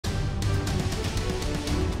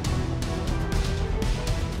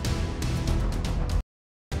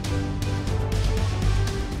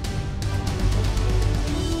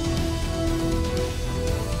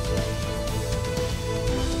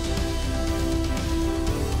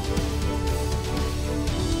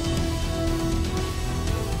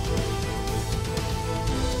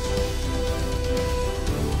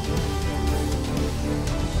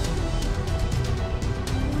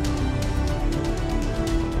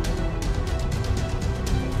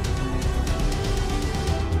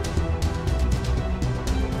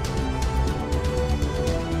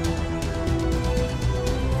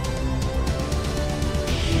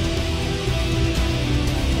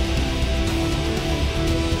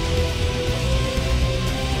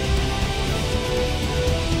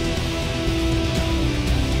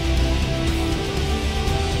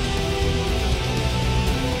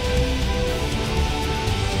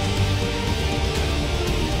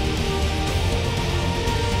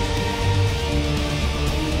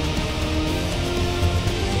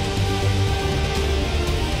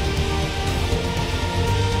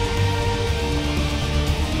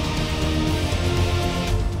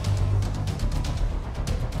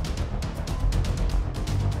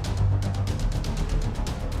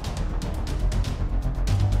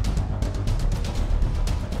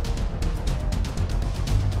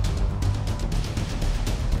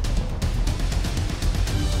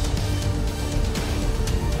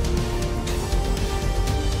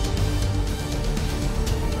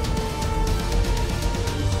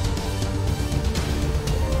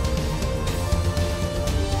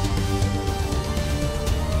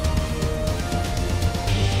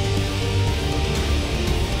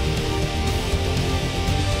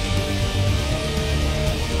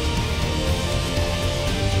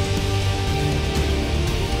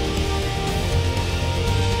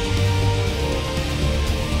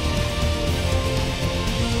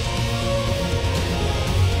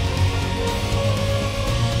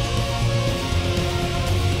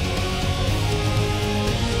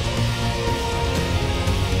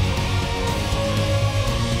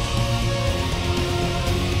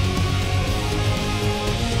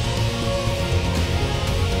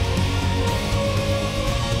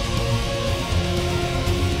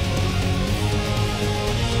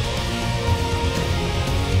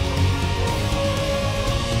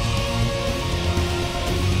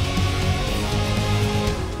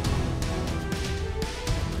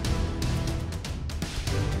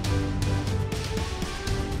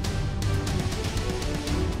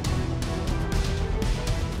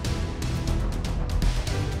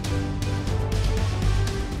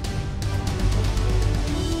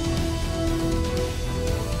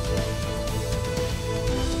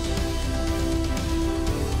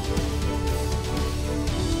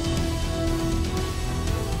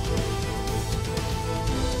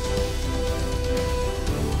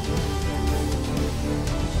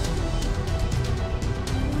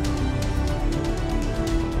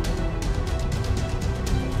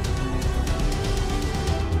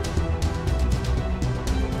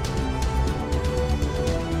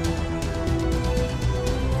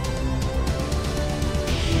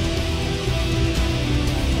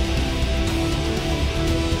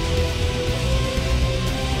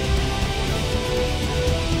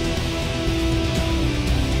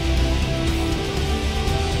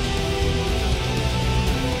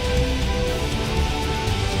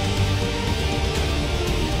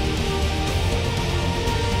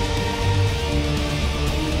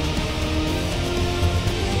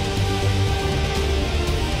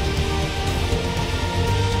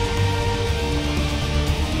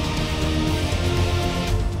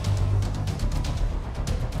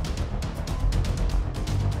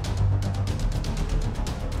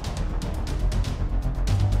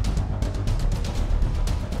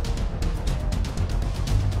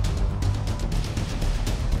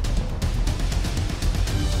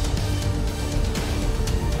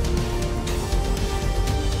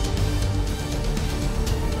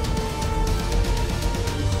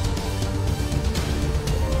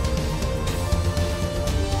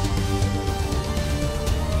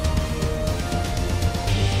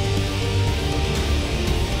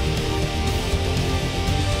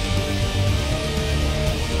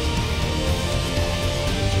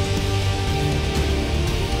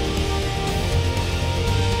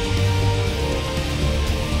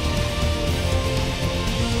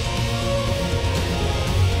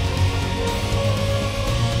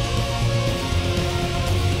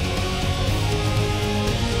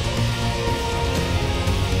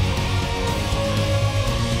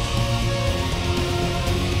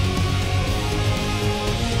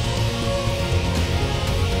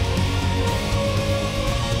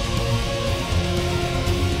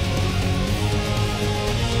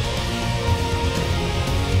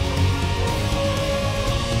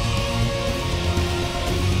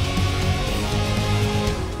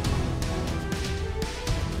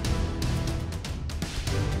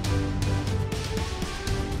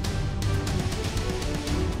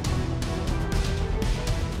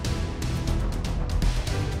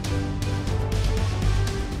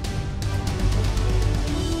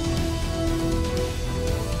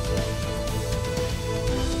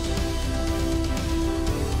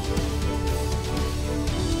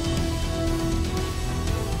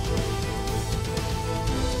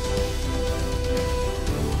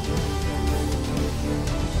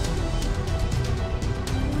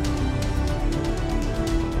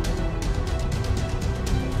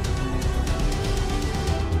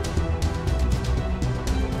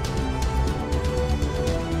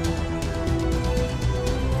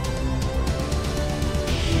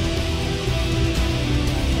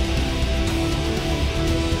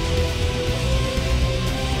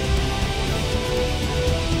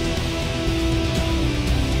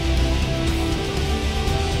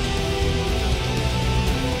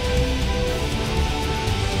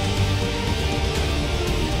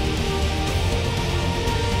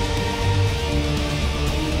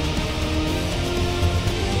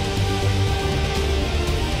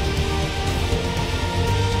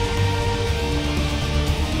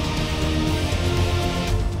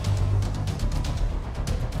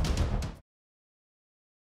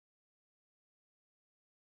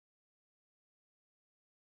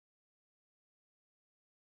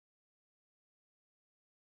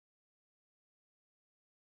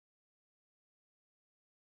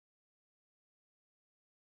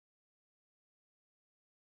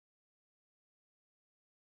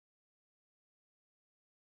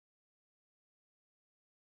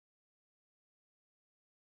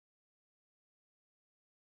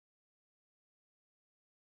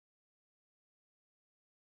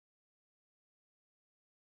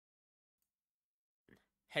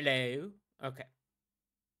Hello. Okay.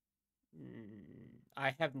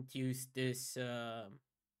 I haven't used this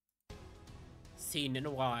scene in a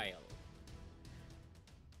while.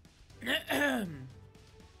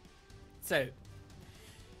 So,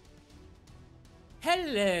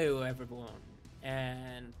 hello everyone.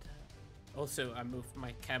 And also, I moved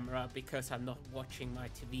my camera because I'm not watching my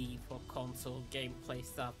TV for console gameplay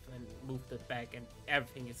stuff and moved it back, and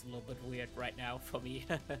everything is a little bit weird right now for me.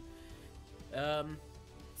 um,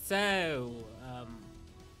 so,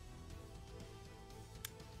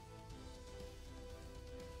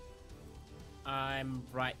 I'm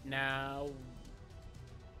right now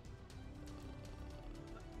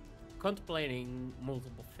contemplating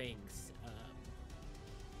multiple things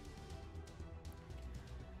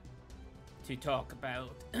to talk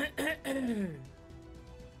about.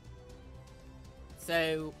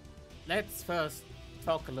 So, let's first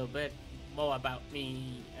talk a little bit more about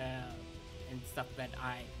me and stuff that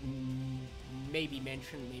I maybe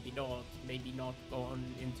mentioned, maybe not gone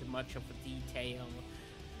into much of a detail.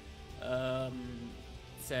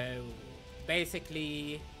 So,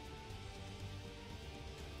 basically,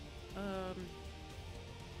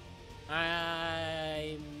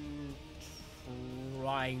 I'm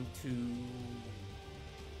trying to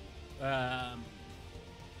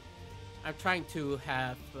I'm trying to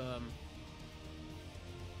have wait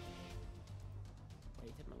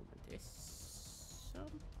a moment, is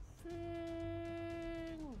something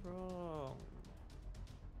wrong?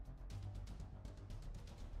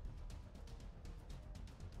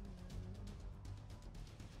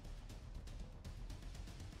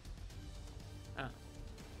 Ah.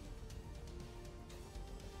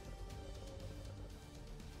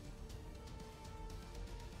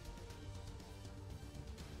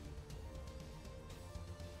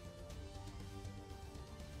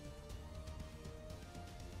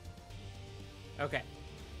 Okay.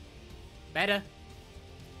 Better?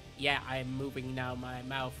 Yeah, I'm moving now my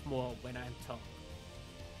mouth more when I'm talking.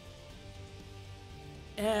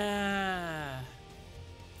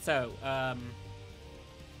 So, um,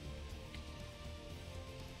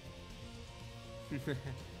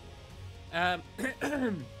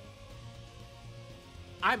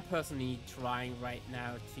 I'm personally trying right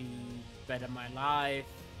now to better my life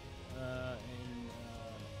in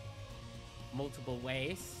multiple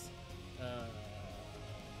ways.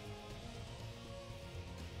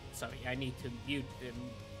 Sorry, I need to mute the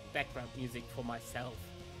background music for myself.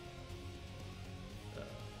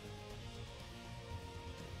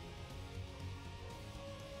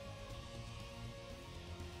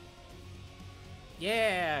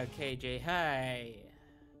 Yeah, KJ, hi.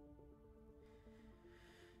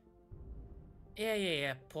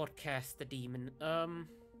 Yeah, podcast the demon.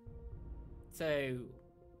 So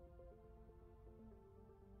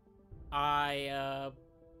I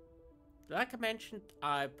like I mentioned,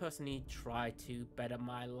 I personally try to better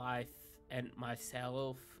my life and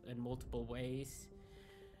myself in multiple ways.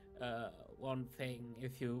 One thing,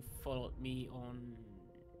 if you followed me on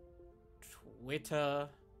Twitter,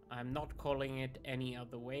 I'm not calling it any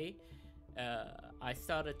other way. I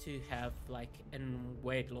started to have like a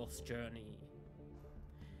weight loss journey,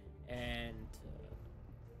 and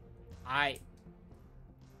I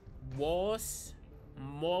was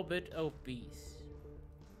morbid obese.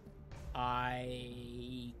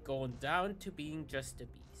 I gone down to being just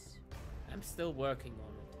obese. I'm still working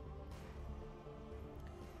on it.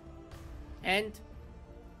 And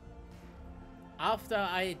after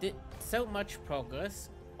I did so much progress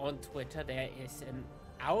on Twitter, there is an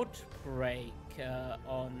outbreak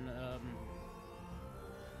on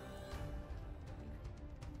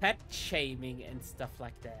pet shaming and stuff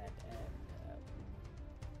like that. And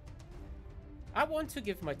I want to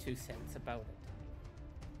give my 2 cents about it.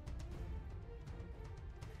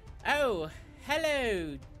 Oh,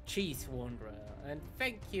 hello, Cheese Wanderer, and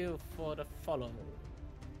thank you for the follow.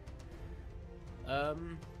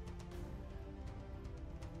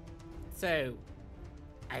 So,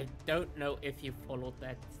 I don't know if you followed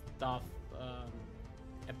that stuff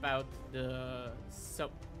about the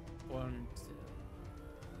sub one.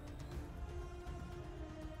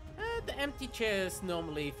 The empty chair is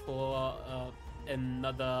normally for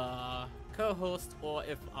another co-host, or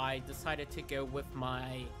if I decided to go with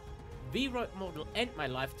my V-Roid model and my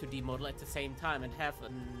Life 2D model at the same time and have a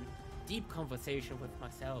deep conversation with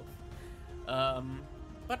myself.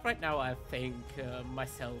 But right now I think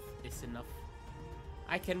myself is enough.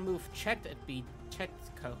 I can move chat and be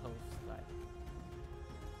chat's co-host, like.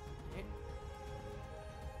 Okay.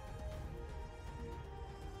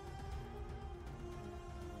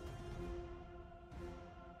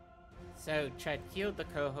 So chat, you're the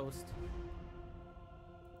co-host.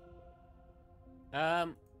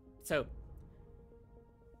 So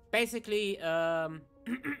basically,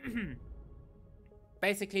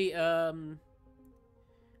 basically,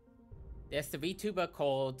 there's the VTuber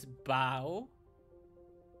called Bao.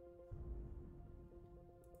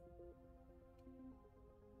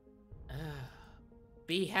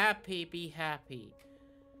 Be happy, be happy.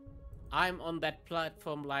 I'm on that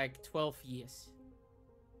platform like 12 years.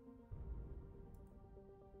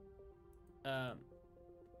 At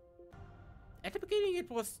the beginning it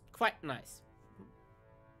was quite nice.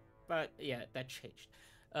 But yeah, that changed.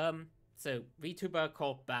 So VTuber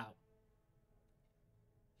called Bao.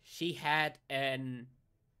 She had an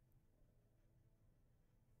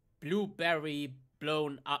blueberry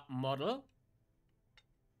blown up model,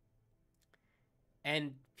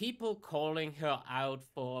 and people calling her out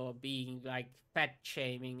for being like fat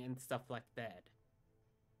shaming and stuff like that.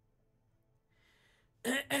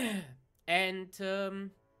 And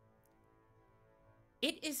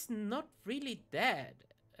it is not really that.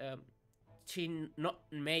 She not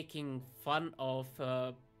making fun of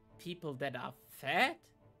people that are fat.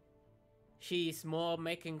 She's more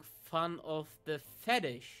making fun of the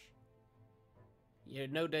fetish. You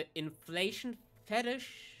know, the inflation fetish?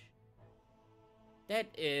 That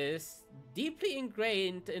is deeply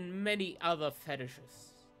ingrained in many other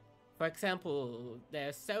fetishes. For example,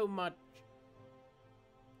 there's so much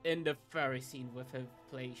in the furry scene with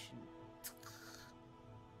inflation.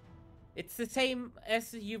 It's the same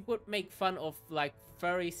as you would make fun of like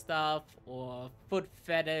furry stuff or foot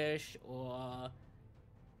fetish or...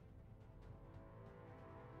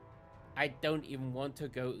 I don't even want to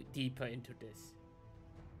go deeper into this.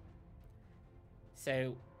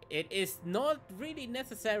 So it is not really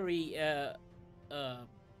necessary at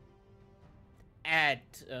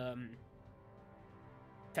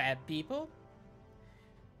fat people.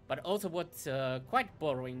 But also what's quite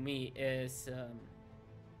bothering me is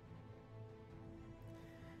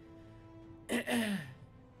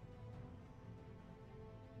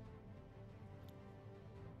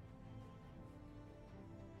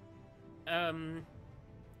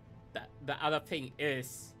the other thing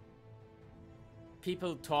is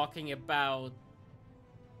people talking about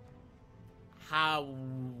how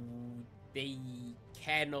they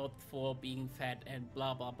cannot for being fat and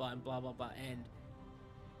blah blah blah and blah blah blah, and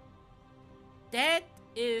that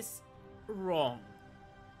is wrong.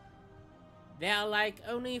 There are like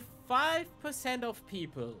only 5% of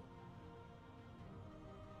people,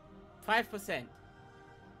 5%,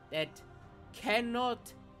 that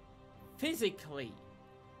cannot physically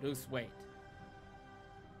lose weight.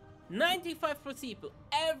 95% people,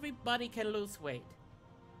 everybody can lose weight.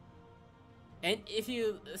 And if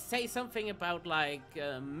you say something about like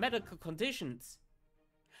medical conditions,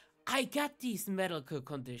 I got these medical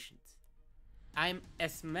conditions. I'm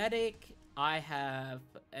asthmatic, I have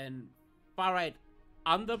an thyroid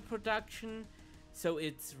underproduction, so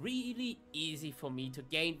it's really easy for me to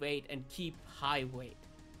gain weight and keep high weight.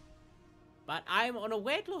 But I'm on a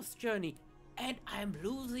weight loss journey and I'm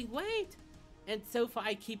losing weight. And so far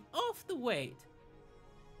I keep off the weight.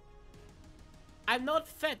 I'm not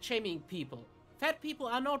fat shaming people. Fat people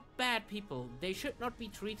are not bad people. They should not be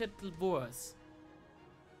treated worse.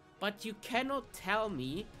 But you cannot tell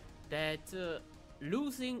me that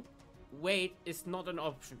losing weight is not an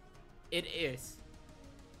option. It is.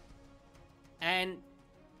 And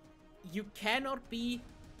you cannot be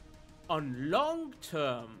on long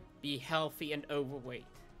term be healthy and overweight.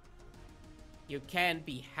 You can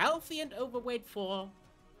be healthy and overweight for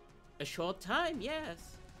a short time,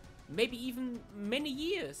 yes. Maybe even many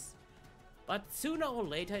years. But sooner or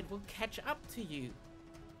later it will catch up to you.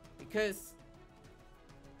 Because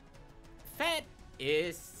fat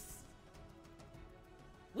is,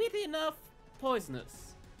 weirdly enough,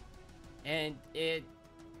 poisonous. And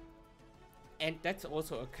that's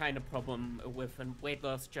also a kind of problem with a weight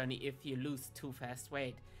loss journey if you lose too fast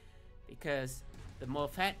weight. Because the more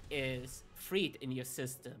fat is freed in your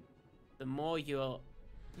system, the more your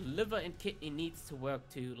liver and kidney needs to work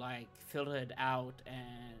to like filter it out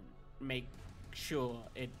and make sure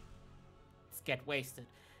it's get wasted,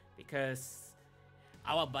 because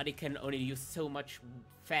our body can only use so much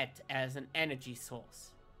fat as an energy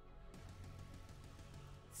source.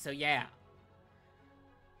 So yeah.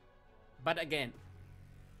 But again,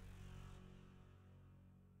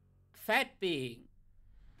 fat being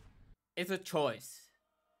is a choice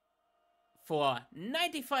for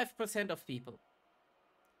 95% of people.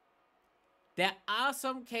 There are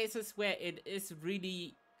some cases where it is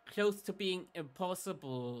really close to being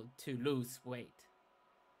impossible to lose weight.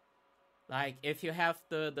 Like if you have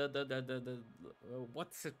the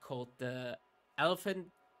what's it called? The elephant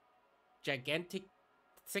gigantic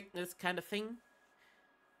sickness kind of thing.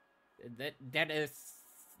 That is,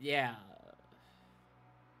 yeah.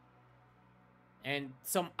 And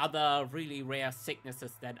some other really rare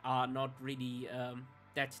sicknesses that are not really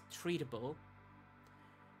that treatable.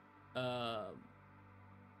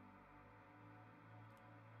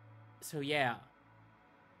 So yeah,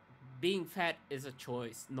 being fat is a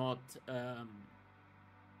choice, not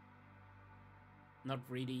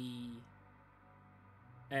really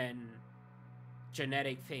an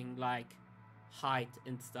genetic thing like height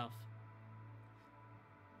and stuff.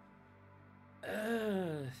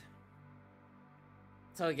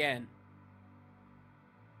 So again,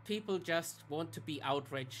 people just want to be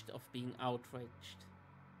outraged of being outraged.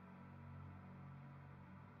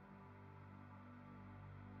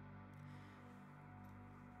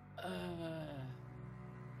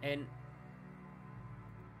 And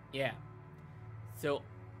yeah, so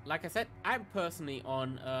like I said, I'm personally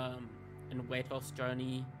on a weight loss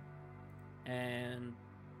journey, and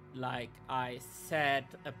like I said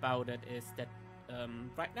about it is that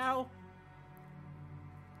right now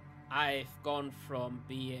I've gone from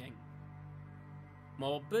being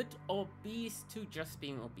morbid obese to just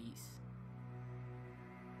being obese.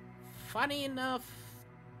 Funny enough,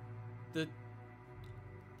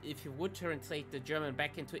 if you would translate the German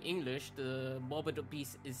back into English, the morbid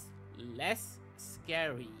obese is less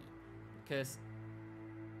scary, because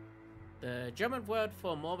the German word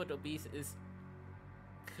for morbid obese is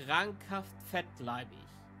krankhaft fettleibig.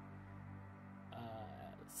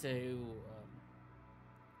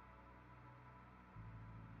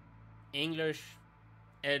 English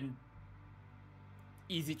and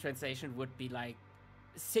easy translation would be like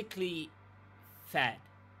sickly fat,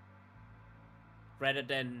 rather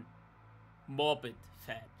than morbid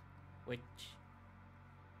fat, which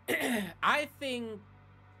I think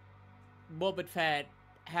morbid fat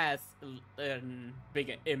has a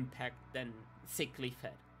bigger impact than sickly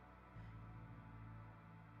fat.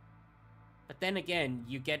 But then again,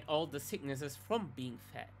 you get all the sicknesses from being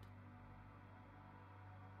fat.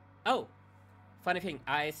 Oh, funny thing,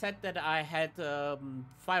 I said that I had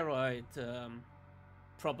thyroid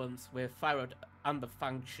problems with thyroid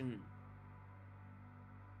underfunction.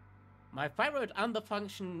 My thyroid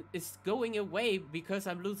underfunction is going away because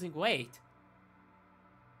I'm losing weight.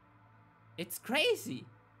 It's crazy.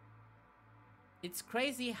 It's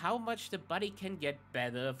crazy how much the body can get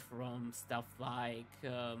better from stuff like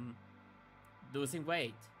losing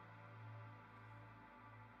weight.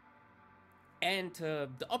 And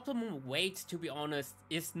the optimum weight, to be honest,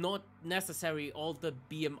 is not necessarily all the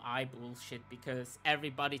BMI bullshit, because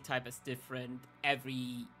every body type is different,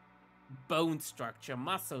 every bone structure,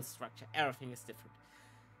 muscle structure, everything is different.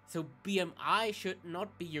 So BMI should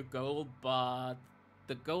not be your goal, but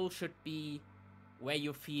the goal should be where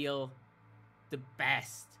you feel the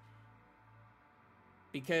best.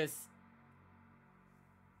 Because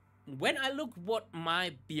when I look what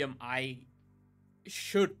my BMI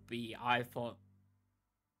should be, I thought,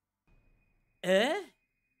 at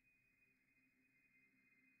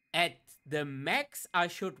the max I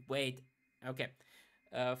should wait. Okay,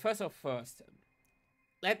 first,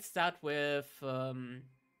 let's start with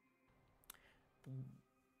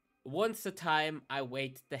once the time I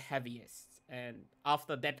weighed the heaviest, and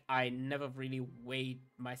after that I never really weighed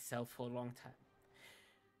myself for a long time.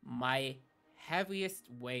 My heaviest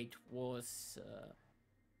weight was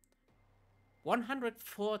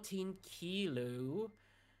 114 kilo,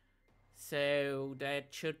 so that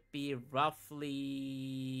should be roughly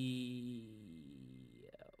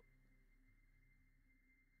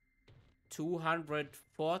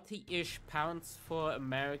 240-ish pounds for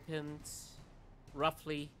Americans,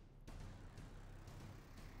 roughly.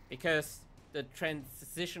 Because the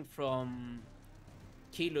transition from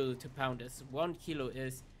kilo to pound is 1 kilo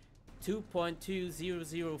is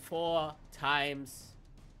 2.2004 times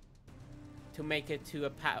to make it to a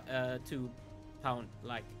pound,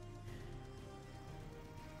 like.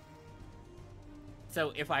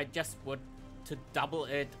 So if I just would to double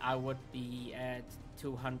it, I would be at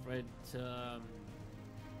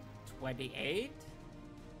 228.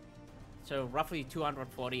 So roughly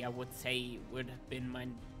 240, I would say, would have been my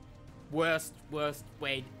worst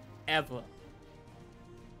weight ever.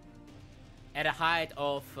 At a height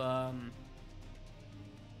of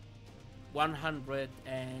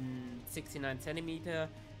 169 centimeter,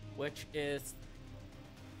 which is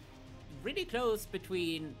really close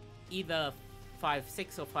between either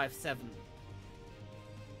 5'6" or 5'7".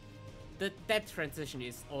 That transition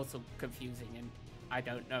is also confusing, and I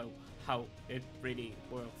don't know how it really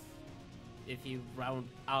works, if you round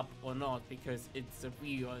up or not, because it's a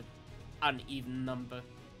real uneven number.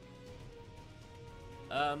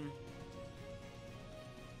 Um,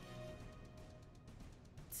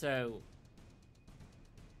 so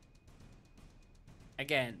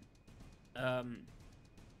again,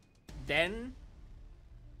 then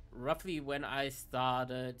roughly when I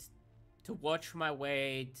started to watch my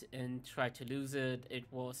weight and try to lose it, it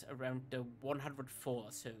was around the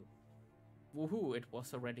 104. So, woohoo! It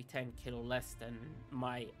was already 10 kilo less than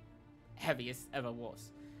my heaviest ever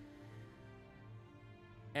was.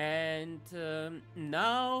 And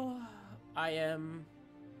now I am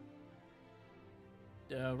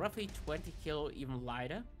roughly 20 kilo even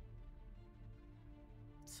lighter.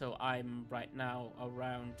 So I'm right now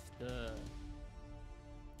around the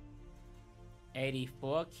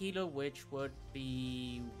 84 kilo, which would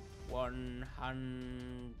be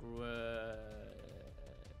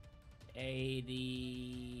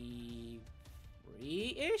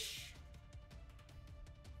 183-ish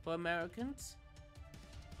for Americans.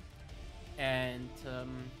 And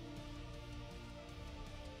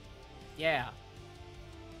yeah,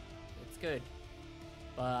 it's good.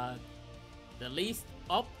 But the least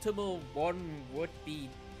optimal one would be,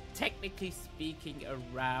 technically speaking,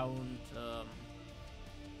 around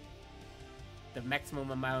the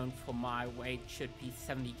maximum amount for my weight should be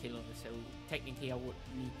 70 kilos. So technically I would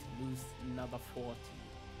need to lose another 40.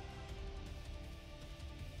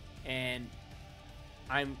 And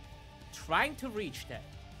I'm trying to reach that.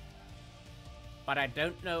 But I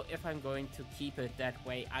don't know if I'm going to keep it that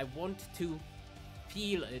way. I want to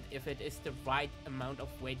feel it, if it is the right amount of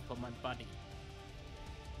weight for my body.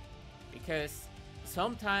 Because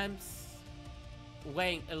sometimes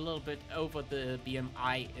weighing a little bit over the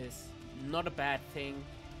BMI is not a bad thing.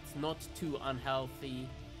 It's not too unhealthy.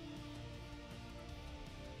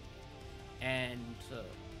 And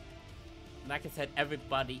like I said,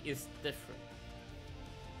 everybody is different.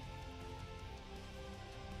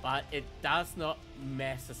 But it does not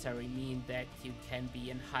necessarily mean that you can be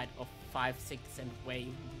in height of 5'6" and weigh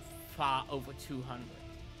far over 200.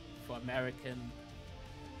 For American,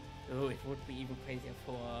 oh, it would be even crazier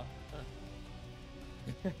for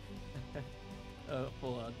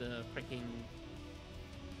the freaking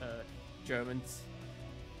Germans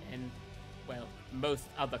and, well, most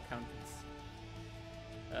other countries.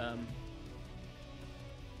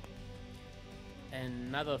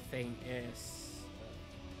 Another thing is,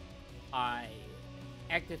 I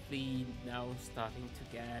actively now starting to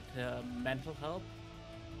get mental help.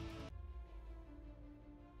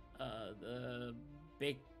 The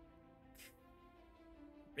big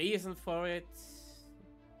reason for it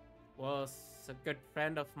was a good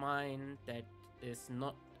friend of mine that is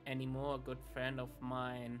not anymore a good friend of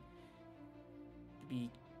mine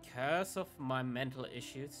because of my mental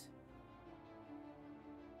issues.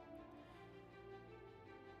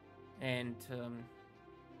 And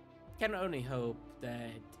can only hope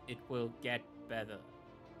that it will get better.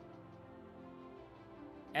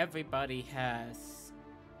 Everybody has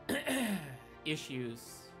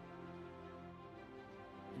issues,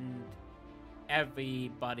 and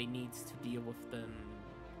everybody needs to deal with them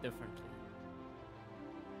differently.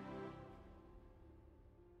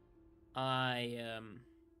 I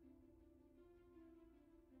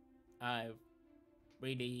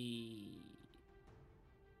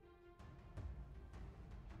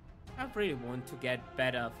really want to get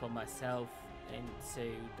better for myself, and so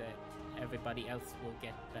that everybody else will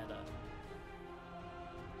get better.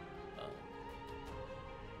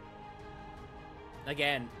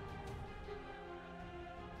 Again,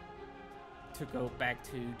 to go back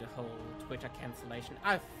to the whole Twitter cancellation,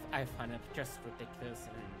 I find it just ridiculous,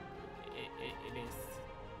 and it is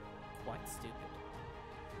quite stupid.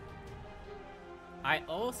 I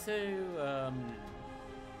also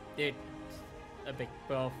did a big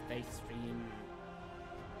birthday stream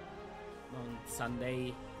on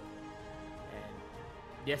Sunday, and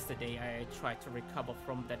yesterday I tried to recover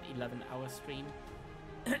from that 11-hour stream.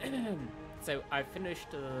 So I finished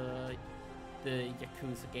the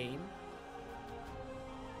Yakuza game.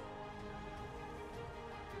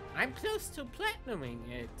 I'm close to platinuming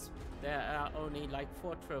it. There are only like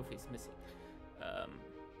 4 trophies missing.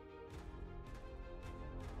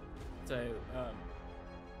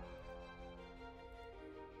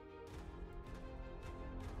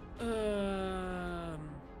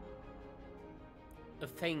 A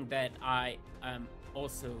thing that I am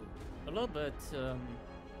also a little bit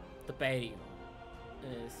debating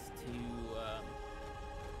is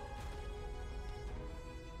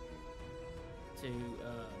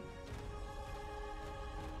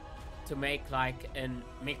to make like a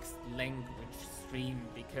mixed language stream,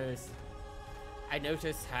 because I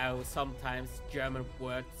notice how sometimes German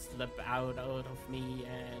words slip out of me,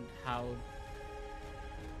 and how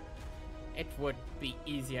it would be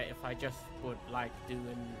easier if I just would like do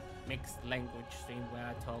a mixed language stream where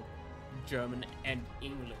I talk German and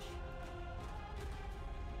English.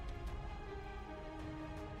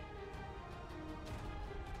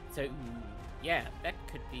 So yeah, that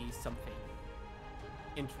could be something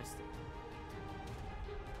interesting.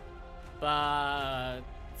 But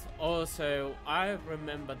also, I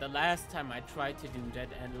remember the last time I tried to do that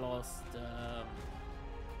and lost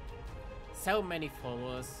so many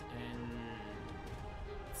followers and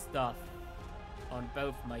stuff on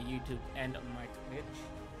both my YouTube and on my Twitch.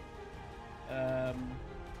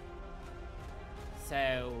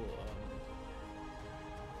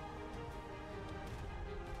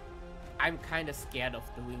 I'm kind of scared of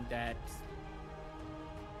doing that,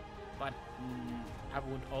 but I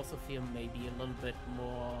would also feel maybe a little bit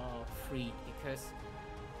more free, because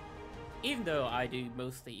even though I do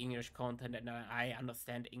mostly English content and I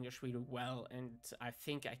understand English really well, and I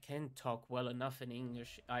think I can talk well enough in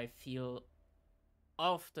English, I feel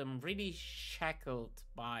often really shackled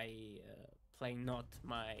by playing not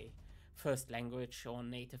my first language or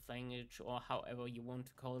native language or however you want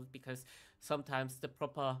to call it, because sometimes the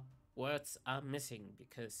proper words are missing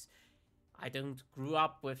because I don't grew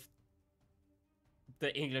up with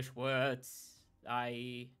the English words.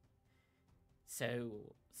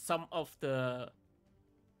 So some of the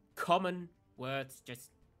common words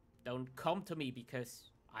just don't come to me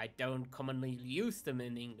because I don't commonly use them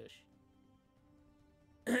in English.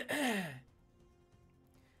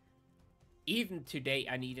 Even today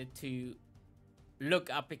I needed to look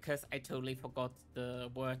up because I totally forgot the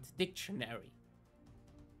word dictionary.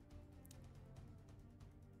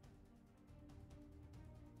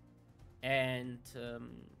 And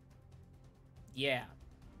yeah,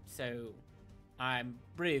 so I'm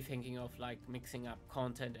really thinking of like mixing up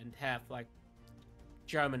content and have like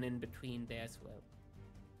German in between there as well.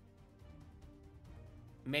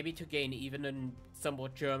 Maybe to gain even a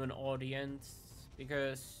somewhat German audience,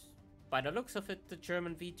 because by the looks of it, the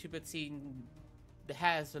German VTuber scene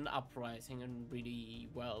has an uprising and really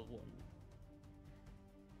well won.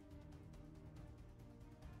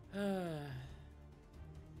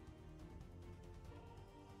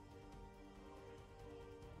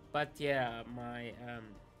 But yeah,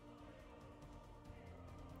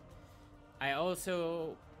 I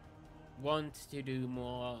also want to do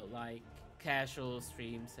more like casual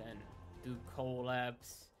streams and do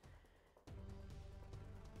collabs.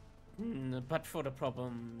 But for the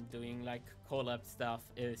problem doing like collab stuff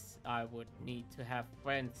is I would need to have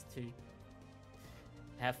friends to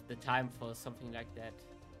have the time for something like that.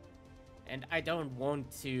 And I don't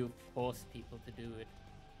want to force people to do it.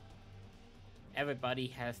 Everybody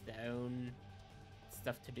has their own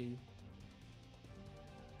stuff to do.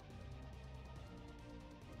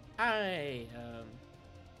 I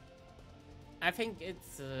think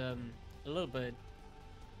it's a little bit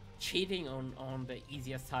cheating on the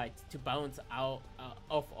easier side to bounce out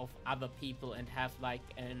off of other people and have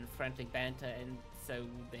like a friendly banter, and so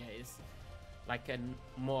there is like a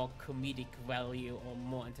more comedic value or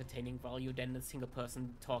more entertaining value than a single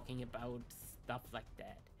person talking about stuff like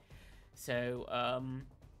that. So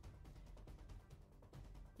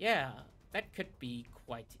yeah, that could be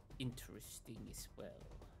quite interesting as well.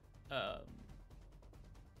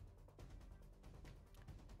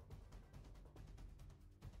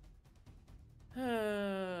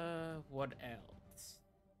 What else?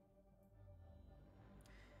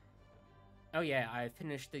 Oh yeah, I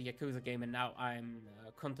finished the Yakuza game and now I'm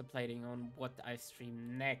contemplating on what I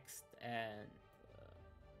stream next, and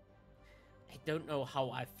I don't know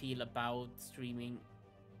how I feel about streaming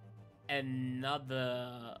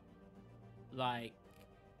another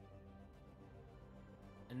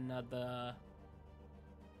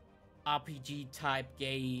RPG type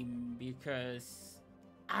game, because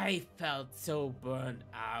I felt so burned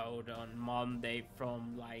out on Monday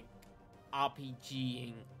from like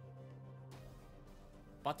RPGing.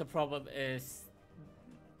 But the problem is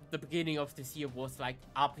the beginning of this year was like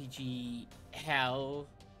RPG hell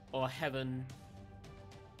or heaven,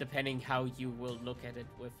 depending how you will look at it,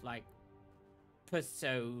 with like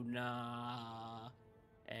Persona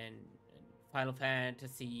and Final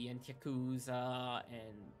Fantasy and Yakuza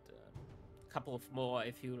and a couple of more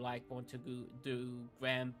if you like want to do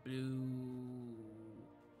Grand Blue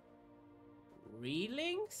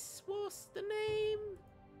Relinks was the name,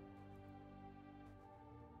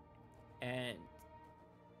 and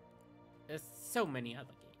there's so many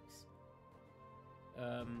other games.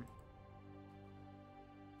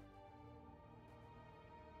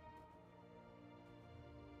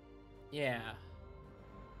 Yeah.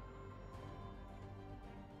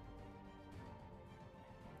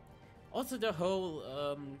 Also, the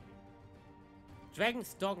whole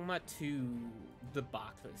Dragon's Dogma 2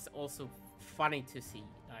 debacle is also funny to see.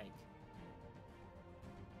 Like,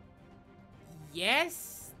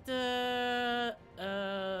 yes, the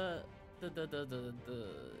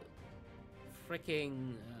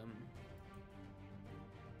freaking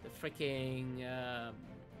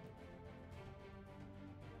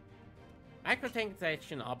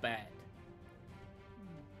microtransactions are bad,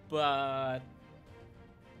 but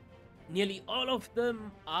nearly all of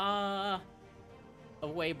them are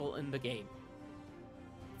available in the game.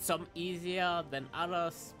 Some easier than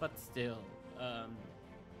others, but still.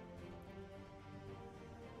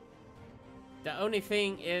 The only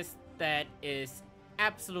thing is that is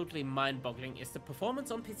absolutely mind-boggling is the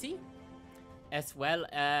performance on PC, as well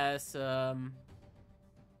as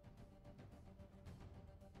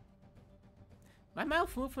my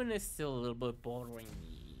mouth movement is still a little bit bothering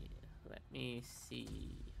me. Let me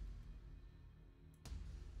see.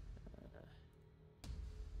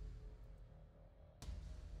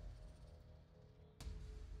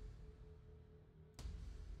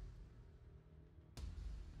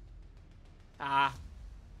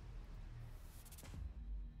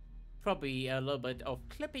 Probably a little bit of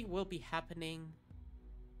clipping will be happening,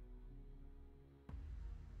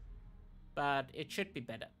 but it should be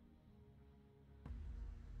better.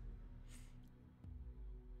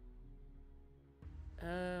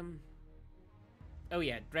 Oh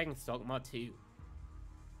yeah, Dragon's Dogma 2.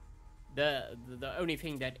 The only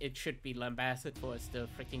thing that it should be lambasted for is the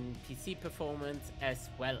freaking PC performance, as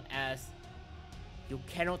well as you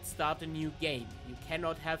cannot start a new game. You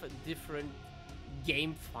cannot have a different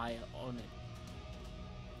game file on it.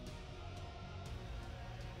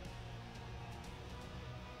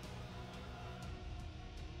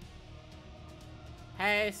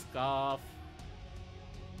 Hey, Scarf.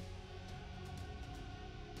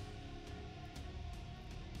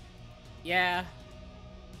 Yeah.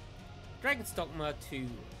 Dragon's Dogma 2.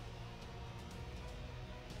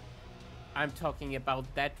 I'm talking about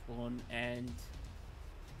that one and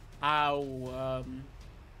how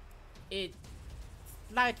it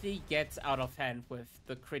slightly gets out of hand with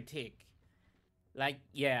the critique. Like,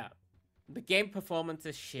 yeah, the game performance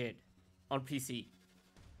is shit on PC.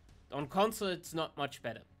 On console, it's not much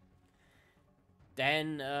better.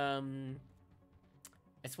 Then,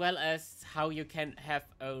 as well as how you can have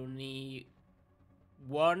only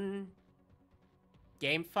one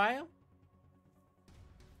game file.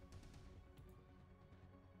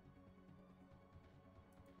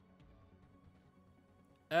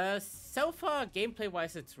 So far,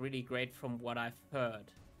 gameplay-wise, it's really great from what I've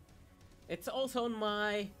heard. It's also on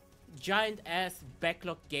my giant-ass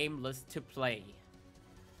backlog game list to play.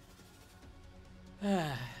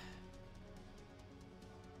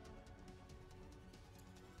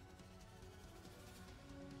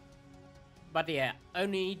 But yeah,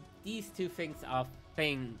 only these two things are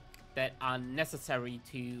things that are necessary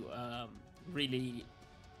to really,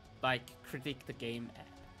 like, critique the game.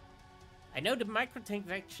 I know the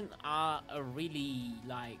microtransactions are a really,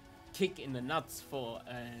 like, kick in the nuts for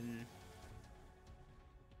an,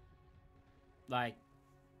 like,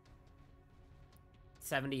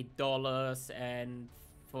 $70, and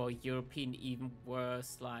for European even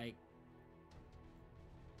worse, like,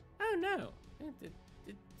 oh no,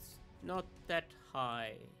 it's not that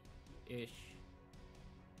high-ish.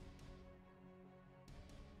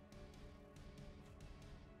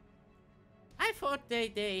 I thought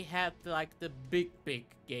they had like the big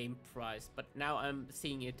game price, but now I'm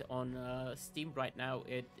seeing it on Steam right now.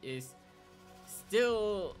 It is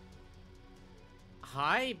still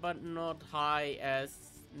high, but not high as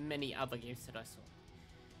many other games that I saw.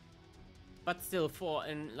 But still, for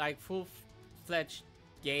an like full-fledged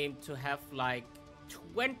game to have like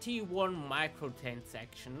 21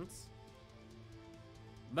 microtransactions,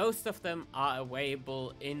 most of them are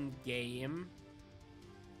available in game.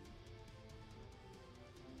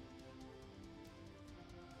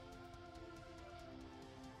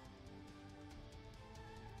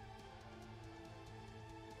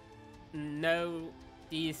 No,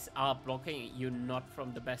 these are blocking you not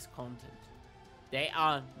from the best content. They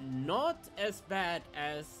are not as bad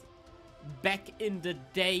as back in the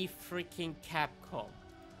day freaking Capcom.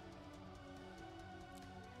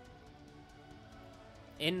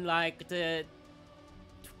 In like the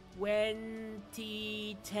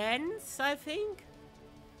 2010s, I think.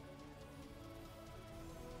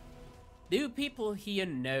 Do people here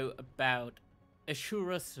know about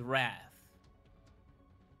Ashura's Wrath?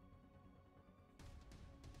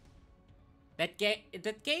 That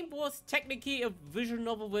game was technically a visual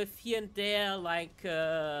novel with here and there like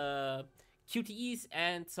QTEs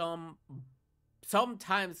and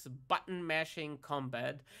sometimes button mashing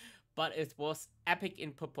combat, but it was epic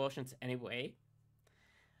in proportions anyway.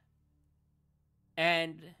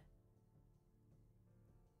 And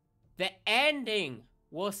the ending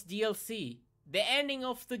was DLC. The ending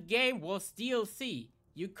of the game was DLC.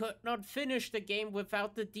 You could not finish the game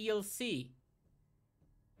without the DLC.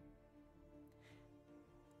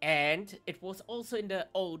 And it was also in the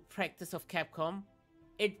old practice of Capcom.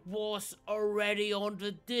 It was already on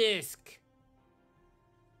the disc.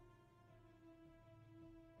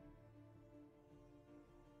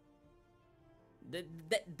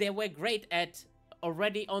 They were great at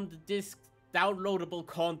already on the disc downloadable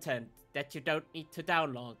content that you don't need to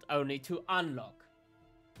download, only to unlock.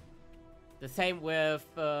 The same with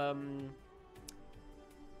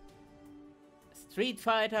Street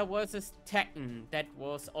Fighter vs. Tekken. That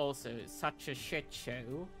was also such a shit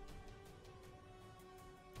show.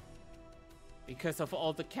 Because of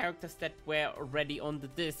all the characters that were already on the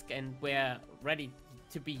disc and were ready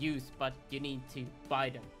to be used, but you need to buy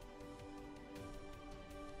them.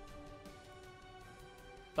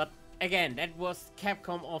 But again, that was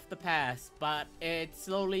Capcom of the past, but it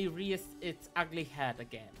slowly rears its ugly head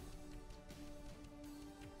again.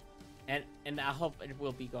 And I hope it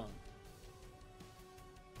will be gone.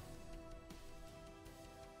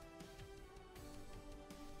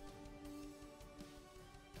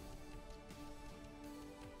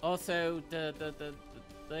 Also, the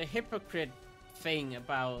hypocrite thing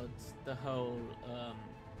about the whole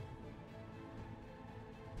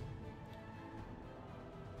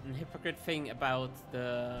hypocrite thing about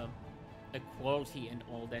the equality and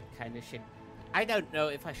all that kind of shit. I don't know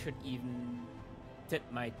if I should even dip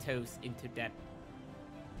my toes into that,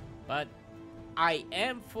 but I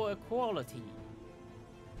am for equality.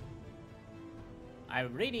 I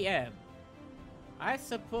really am. I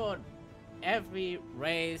support every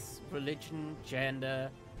race, religion, gender.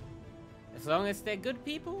 As long as they're good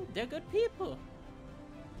people, they're good people.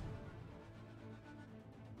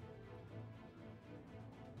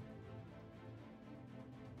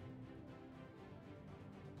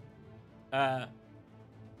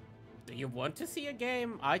 Do you want to see a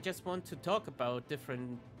game? I just want to talk about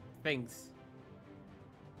different things.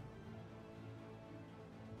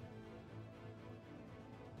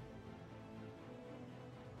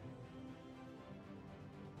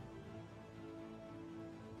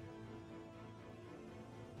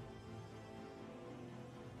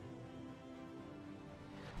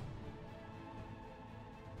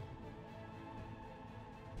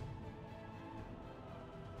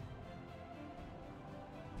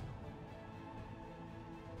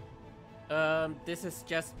 This is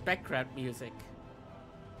just background music.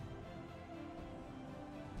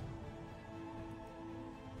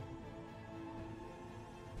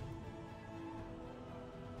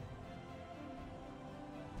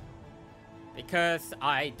 Because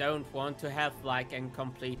I don't want to have like a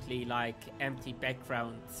completely like empty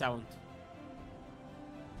background sound.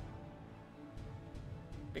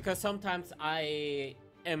 Because sometimes I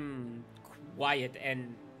am quiet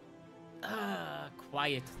and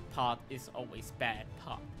quiet part is always bad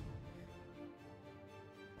part.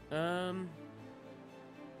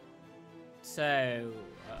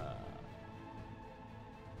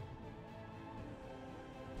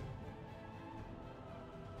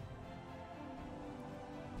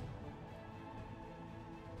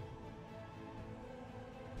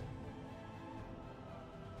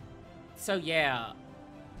 So yeah.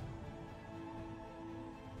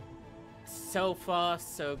 So far,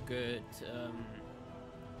 so good.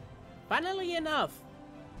 Funnily enough,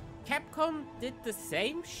 Capcom did the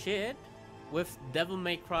same shit with Devil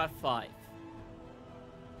May Cry 5.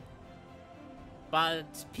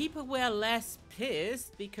 But people were less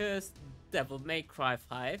pissed because Devil May Cry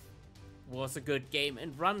 5 was a good game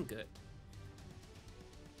and run good.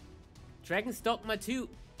 Dragon's Dogma 2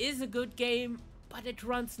 is a good game, but it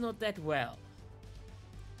runs not that well.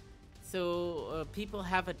 So people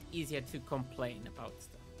have it easier to complain about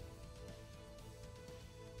stuff.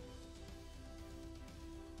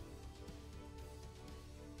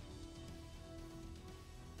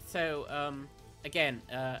 So again,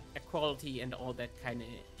 equality and all that kind of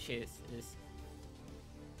shit is.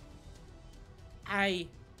 I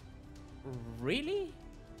really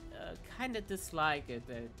kind of dislike it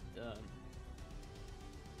that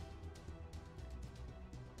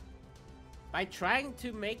by trying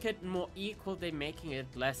to make it more equal, they're making it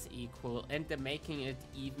less equal, and they're making it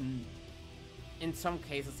even, in some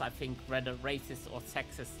cases, I think, rather racist or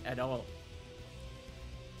sexist at all.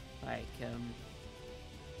 Like,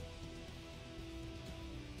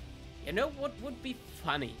 you know what would be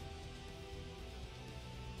funny?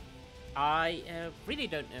 I really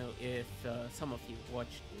don't know if some of you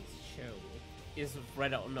watched this show. It is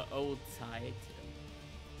rather on the old side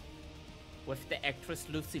with the actress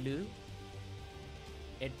Lucy Liu.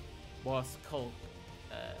 It was called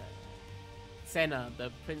uh, Senna,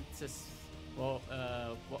 the Princess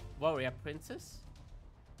Warrior Princess,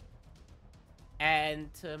 and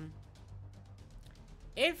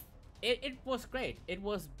if it was great. It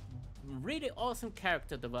was really awesome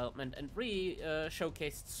character development and really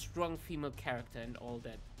showcased strong female character and all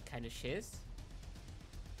that kind of shiz.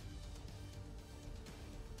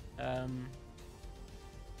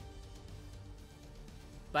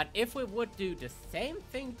 But if we would do the same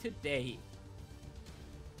thing today,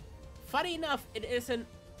 funny enough, it is an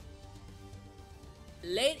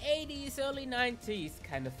late 80s, early 90s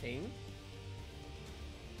kind of thing.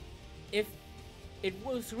 If it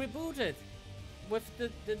was rebooted with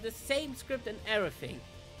the same script and everything,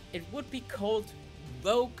 it would be called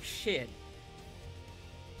Vogue shit.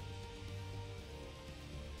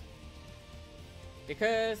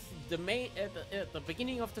 Because the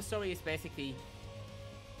beginning of the story is basically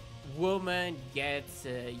woman gets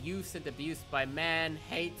used and abused by man,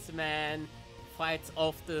 hates man, fights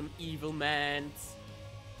off them evil man,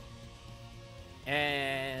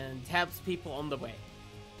 and helps people on the way.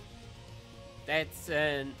 That's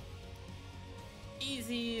an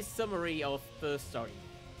easy summary of the story.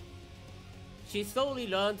 She slowly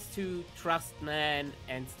learns to trust man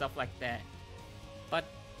and stuff like that, but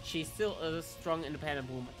she's still a strong, independent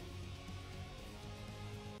woman.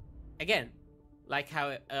 Again, like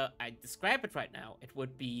how I describe it right now, it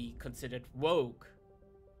would be considered woke,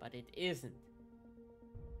 but it isn't.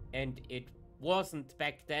 And it wasn't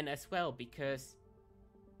back then as well, because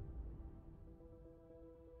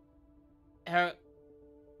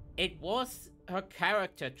it was her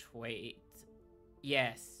character trait,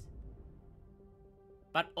 yes,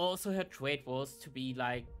 but also her trait was to be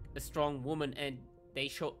like a strong woman, and they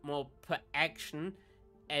showed more per action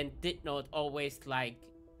and did not always like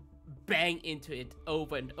bang into it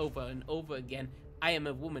over and over and over again. I am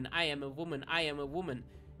a woman, I am a woman, I am a woman.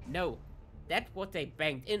 No, that what they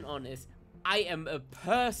banged in on is I am a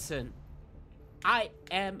person. I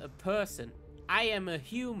am a person. I am a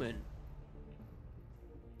human.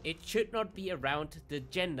 It should not be around the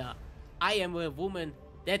gender. I am a woman,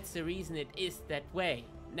 that's the reason it is that way.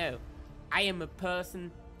 No, I am a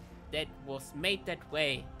person that was made that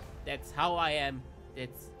way. That's how I am.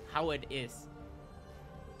 That's how it is.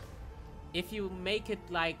 If you make it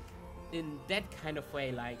like in that kind of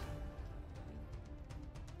way, like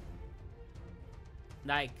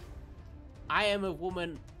I am a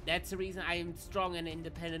woman, that's the reason I am strong and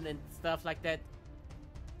independent and stuff like that,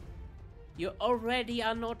 you already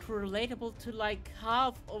are not relatable to like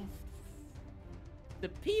half of the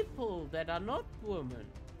people that are not women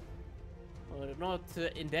or not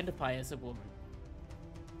identify as a woman.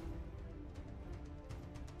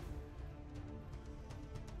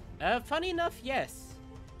 Funny enough, yes.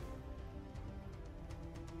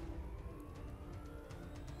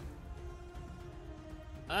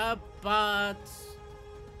 But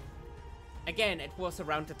again, it was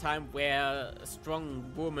around the time where a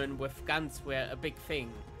strong woman with guns were a big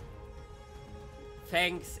thing.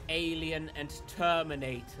 Thanks, Alien and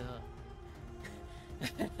Terminator.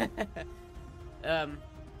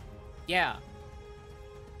 Yeah.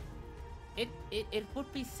 It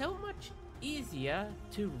would be so much easier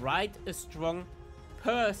to write a strong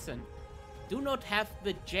person. Do not have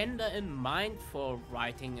the gender in mind for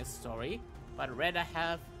writing a story, but rather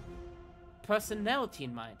have personality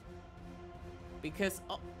in mind. Because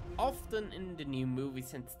often in the new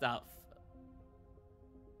movies and stuff,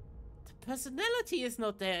 the personality is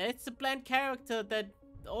not there. It's a bland character that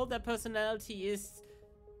all their personality is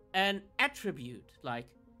an attribute. Like,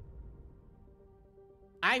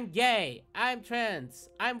 I'm gay, I'm trans,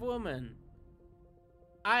 I'm woman,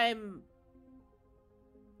 I'm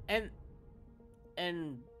an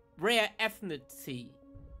rare ethnicity.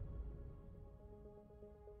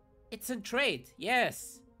 It's a trait,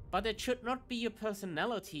 yes, but it should not be your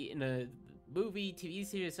personality in a movie, TV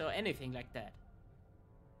series, or anything like that.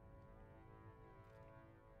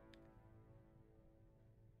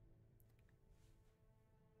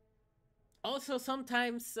 Also,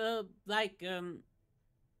 sometimes,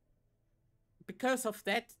 because of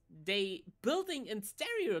that, they building in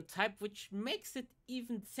stereotype, which makes it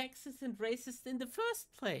even sexist and racist in the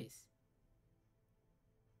first place.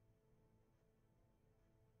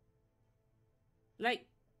 Like,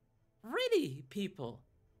 really, people?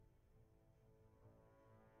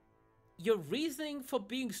 Your reasoning for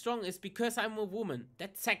being strong is because I'm a woman.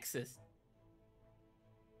 That's sexist.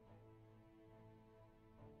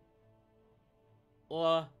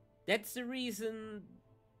 or that's the reasoning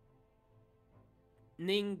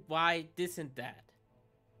why this and that.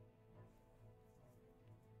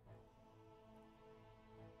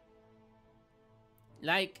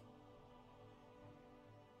 Like,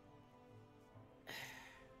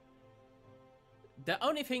 the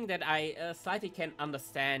only thing that I slightly can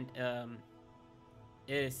understand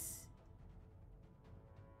is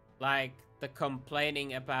like the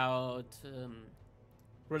complaining about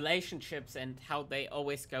relationships and how they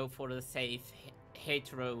always go for the safe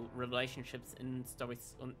hetero relationships in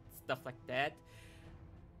stories and stuff like that.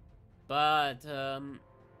 But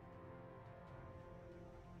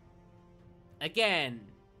again,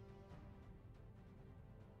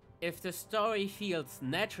 if the story feels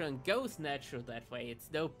natural and goes natural that way, it's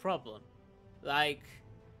no problem. Like,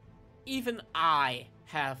 even I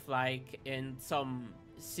have, like, in some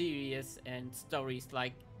series and stories,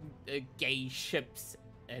 like, gay ships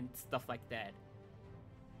and stuff like that.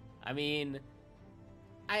 I mean,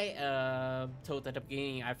 I told at the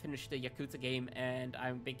beginning I finished the Yakuza game and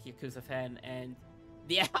I'm a big Yakuza fan, and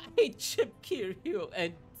yeah, I ship Kiryu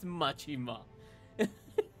and Machima.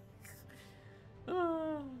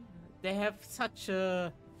 They have such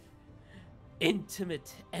a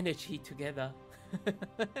intimate energy together.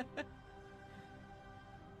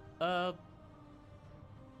 uh,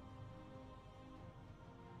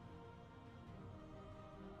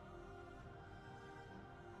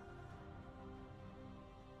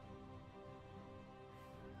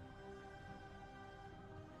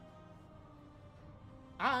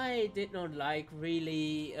 I did not like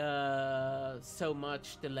really so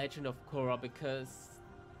much The Legend of Korra because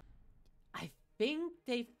I think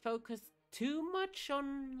they focused too much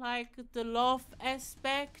on like the love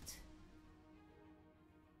aspect.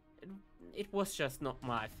 It was just not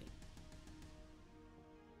my thing.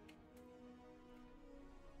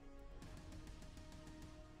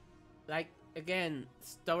 Like, again,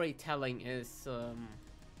 storytelling is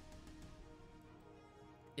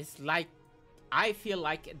like, I feel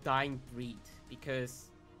like a dying breed because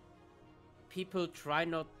people try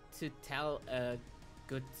not to tell a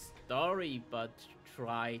good story but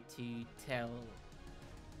try to tell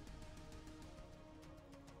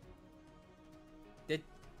the,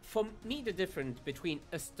 for me, the difference between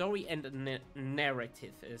a story and a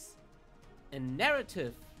narrative is a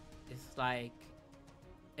narrative is like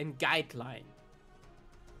a guideline.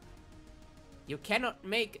 You cannot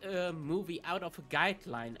make a movie out of a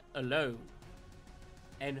guideline alone.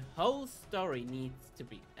 And whole story needs to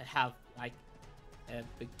have like a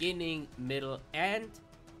beginning, middle, end,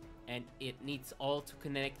 and it needs all to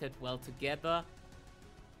connect it well together.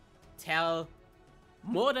 Tell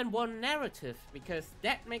more than one narrative, because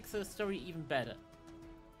that makes a story even better.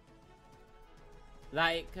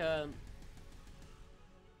 Like,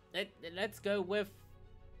 let's go with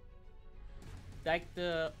like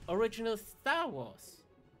the original Star Wars.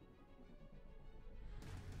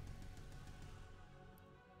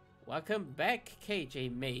 Welcome back, KJ,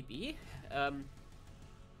 maybe.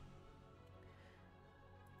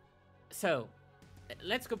 So,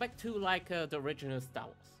 let's go back to like the original Star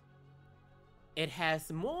Wars. It has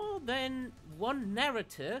more than one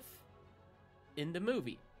narrative in the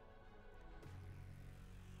movie.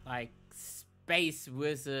 Like space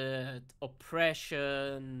wizard,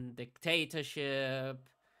 oppression, dictatorship,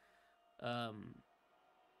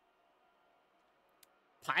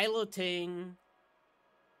 piloting,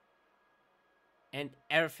 and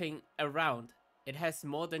everything around. It has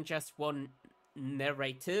more than just one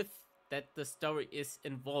narrative that the story is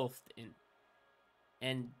involved in.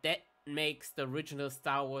 And that makes the original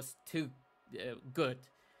Star Wars too good.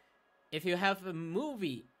 If you have a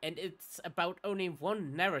movie and it's about only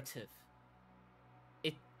one narrative,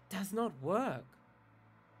 it does not work.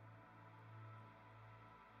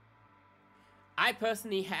 I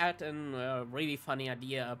personally had a really funny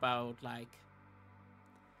idea about like,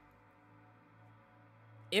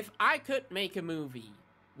 if I could make a movie,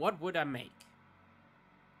 what would I make?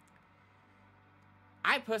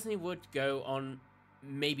 I personally would go on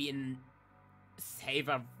maybe a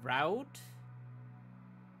saver route.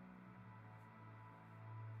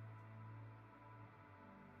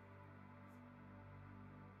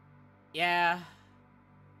 Yeah,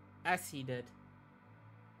 I see that.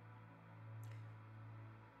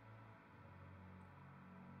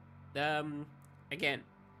 Again,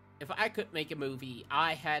 if I could make a movie,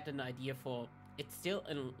 I had an idea for, it's still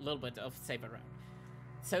a little bit of saver route.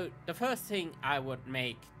 So the first thing I would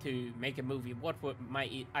make to make a movie, what would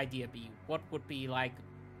my idea be? What would be like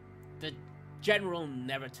the general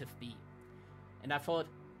narrative be? And I thought,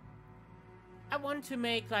 I want to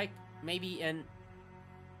make like maybe an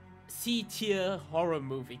C-tier horror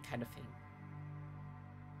movie kind of thing.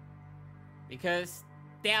 Because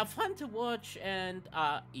they are fun to watch and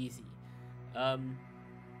are easy.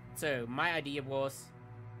 So my idea was,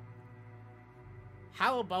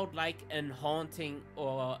 how about like an haunting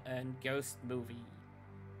or a ghost movie?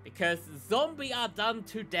 Because zombies are done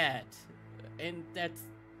to death. And that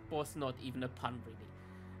was not even a pun,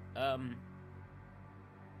 really.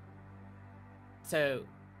 So,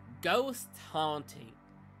 ghost haunting.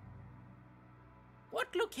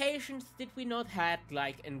 What locations did we not had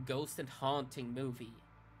like in ghost and haunting movie?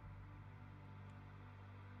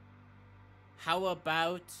 How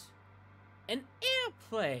about an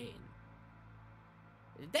airplane?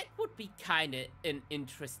 That would be kinda an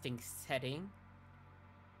interesting setting.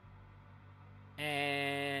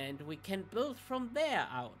 And we can build from there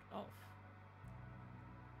out of.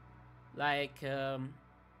 Like,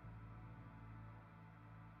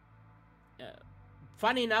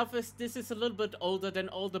 funny enough, this is a little bit older than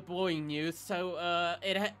all the Boeing news, so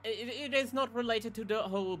it is not related to the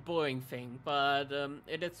whole Boeing thing, but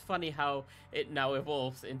it is funny how it now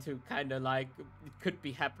evolves into kind of like it could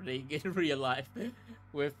be happening in real life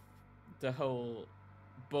with the whole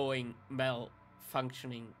Boeing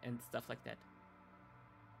malfunctioning and stuff like that.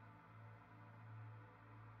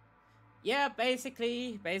 Yeah,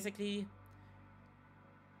 basically.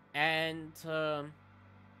 And so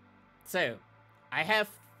I have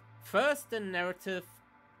first the narrative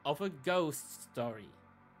of a ghost story.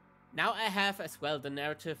 Now I have as well the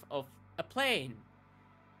narrative of a plane.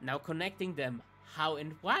 Now connecting them, how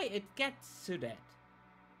and why it gets to that.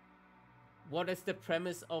 What is the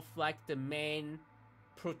premise of like the main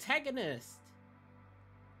protagonist?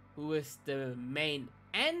 Who is the main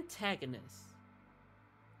antagonist?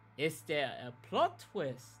 Is there a plot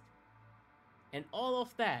twist? And all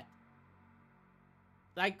of that.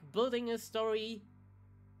 Like building a story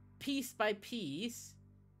piece by piece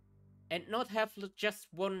and not have just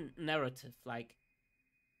one narrative. Like,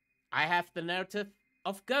 I have the narrative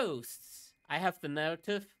of ghosts. I have the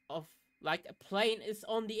narrative of like a plane is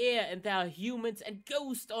on the air and there are humans and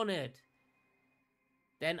ghosts on it.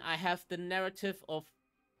 Then I have the narrative of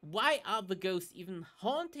why are the ghosts even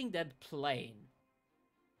haunting that plane?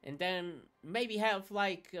 And then maybe have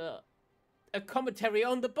like a commentary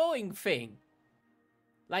on the Boeing thing.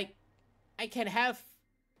 Like, I can have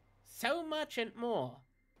so much and more.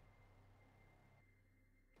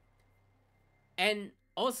 And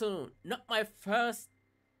also, not my first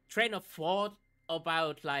train of thought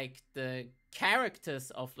about like the characters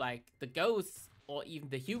of like the ghosts or even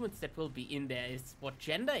the humans that will be in there is what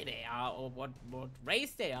gender they are or what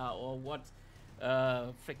race they are or what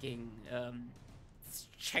freaking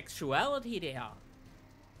sexuality they are.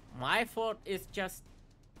 My thought is just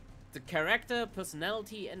the character,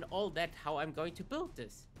 personality, and all that, how I'm going to build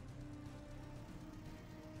this.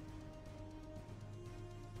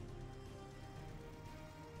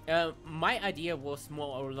 My idea was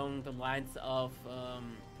more along the lines of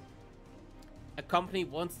a company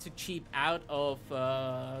wants to cheap out of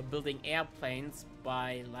building airplanes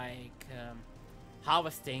by like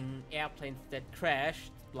harvesting airplanes that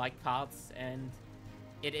crashed, like parts, and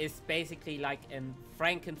it is basically like a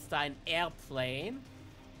Frankenstein airplane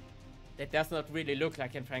that does not really look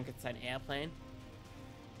like a Frankenstein airplane,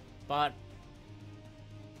 but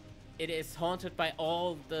it is haunted by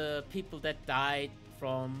all the people that died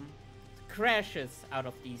from crashes out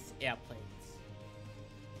of these airplanes.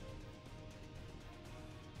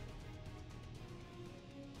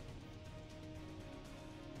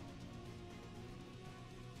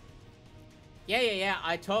 Yeah,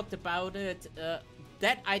 I talked about it.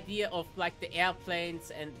 That idea of like the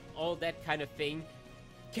airplanes and all that kind of thing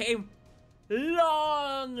came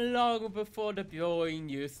long before the Boeing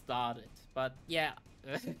news started. But yeah,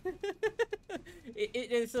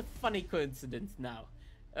 it is a funny coincidence now.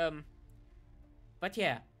 But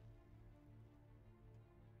yeah,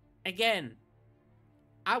 again,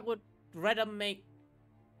 I would rather make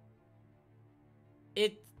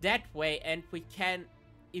it that way, and we can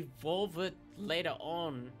evolve it later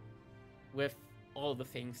on with all the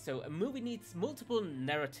things. So a movie needs multiple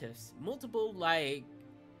narratives, multiple like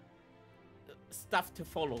stuff to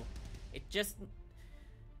follow. It just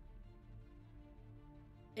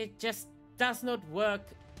does not work.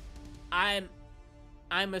 I'm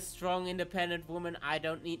a strong independent woman, I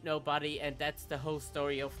don't need nobody, and that's the whole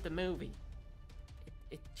story of the movie.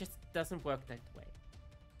 It just doesn't work that way.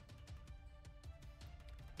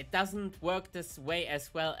 It doesn't work this way as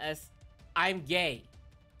well as I'm gay.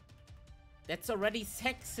 That's already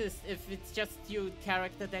sexist if it's just your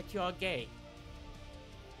character that you are gay.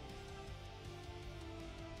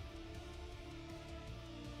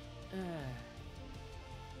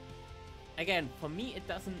 again, for me, it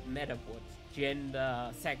doesn't matter what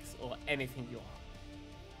gender, sex, or anything you are.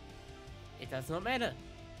 It does not matter.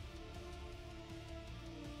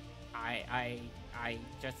 I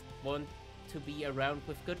just want to be around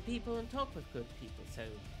with good people and talk with good people. So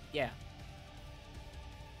yeah,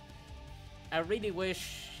 I really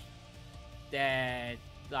wish that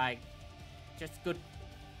like just good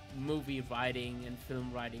movie writing and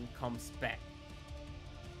film writing comes back.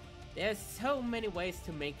 There's so many ways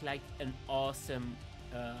to make like an awesome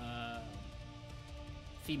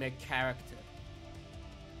female character.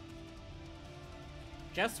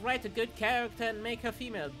 Just write a good character and make her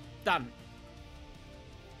female. Done.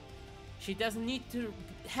 She doesn't need to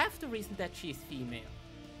have the reason that she's female.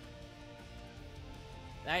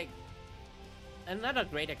 Like, another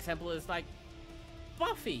great example is like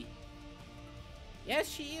Buffy. Yes,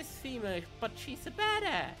 she is female, but she's a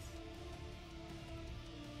badass.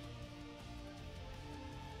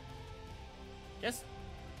 Just,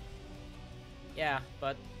 yeah,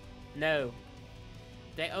 but no.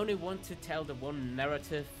 They only want to tell the one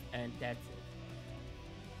narrative, and that's it.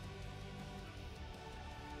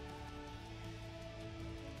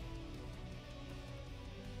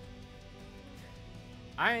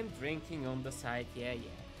 I'm drinking on the side, yeah.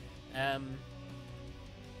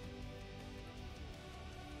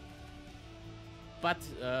 But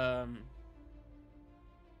the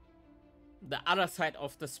other side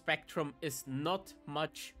of the spectrum is not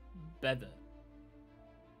much better.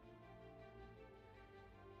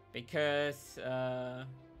 Because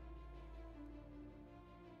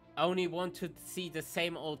only want to see the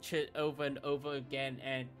same old shit over and over again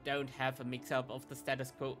and don't have a mix-up of the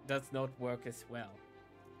status quo does not work as well.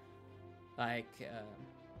 Like,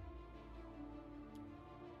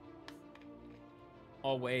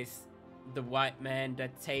 always the white man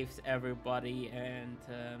that saves everybody and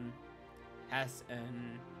has a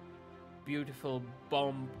beautiful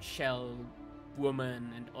bombshell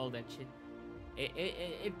woman and all that shit.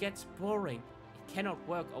 It gets boring. It cannot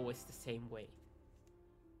work always the same way.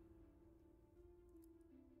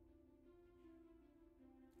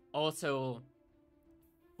 Also,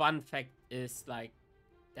 fun fact is like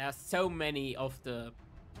there are so many of the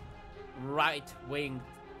right-winged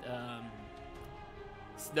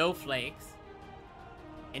snowflakes,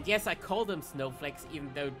 and yes, I call them snowflakes even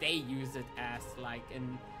though they use it as like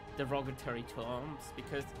in derogatory terms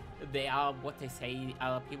because they are what they say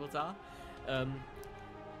other people's are.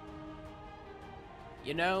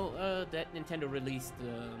 You know that Nintendo released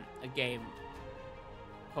a game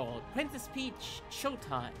called Princess Peach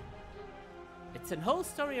Showtime. It's a whole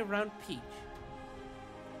story around Peach.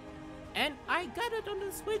 And I got it on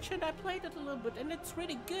the Switch and I played it a little bit and it's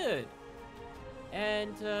really good.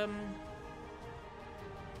 And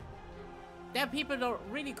there are people that are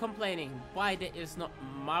really complaining why there is not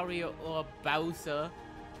Mario or Bowser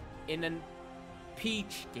in a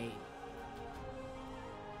Peach game.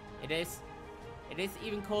 It is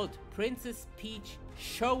even called Princess Peach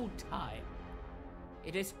Showtime.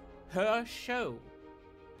 It is her show.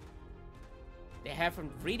 They have a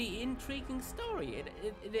really intriguing story.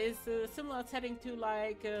 It is a similar setting to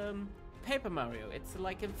like Paper Mario. It's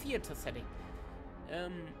like a theater setting.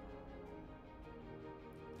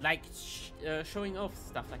 Like showing off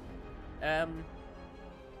stuff like that.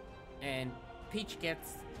 And Peach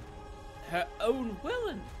gets her own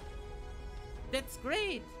villain. That's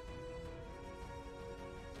great.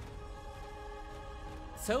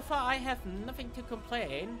 So far I have nothing to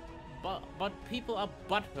complain, but people are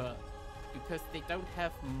butthurt because they don't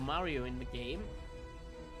have Mario in the game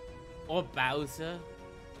or Bowser.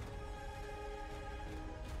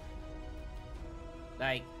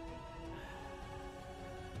 Like,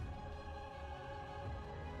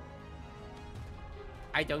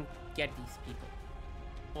 I don't get these people.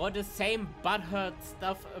 Or the same butthurt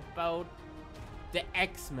stuff about the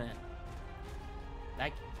X-Men.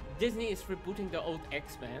 Like, Disney is rebooting the old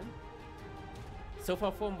X-Men. So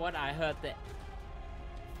far from what I heard, the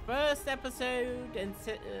first episode and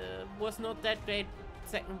was not that great,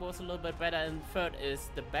 second was a little bit better, and third is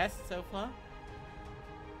the best so far.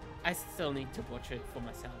 I still need to watch it for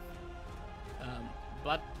myself.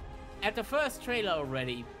 But at the first trailer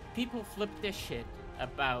already, people flipped their shit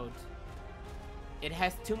about it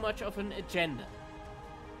has too much of an agenda.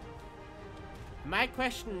 My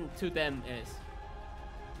question to them is,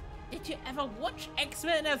 did you ever watch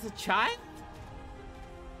X-Men as a child?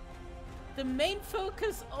 The main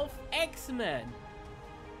focus of X-Men,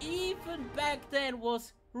 even back then,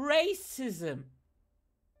 was racism.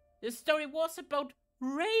 The story was about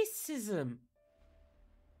racism.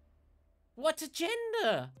 What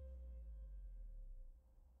agenda?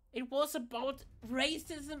 It was about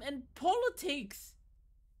racism and politics.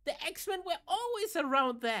 The X-Men were always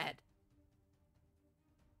around that.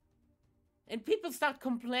 And people start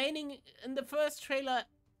complaining in the first trailer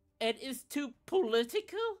it is too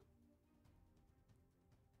political.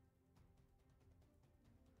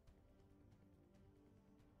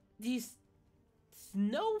 These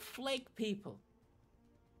snowflake people.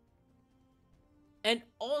 And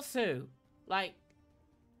also, like,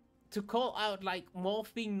 to call out, like,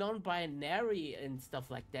 Morph being non-binary and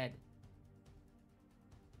stuff like that.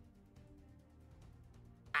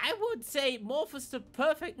 I would say Morph is the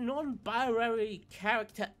perfect non-binary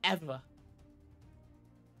character ever.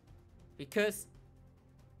 Because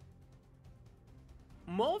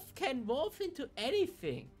Morph can morph into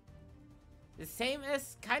anything. The same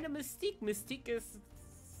as kind of Mystique. Mystique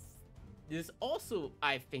is also,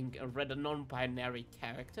 I think, a rather non-binary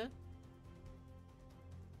character.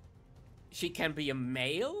 She can be a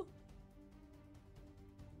male,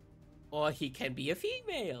 or he can be a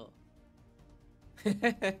female.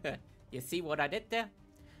 You see what I did there?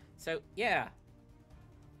 So, yeah.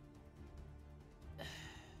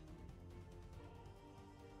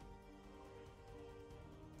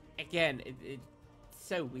 Again, it's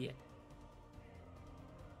so weird.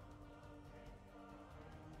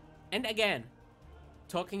 And again,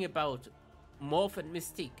 talking about Morph and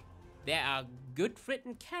Mystique, there are good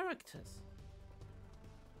written characters.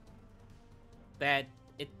 That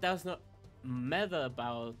it does not matter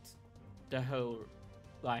about the whole,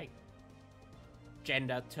 like,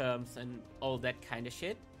 gender terms and all that kind of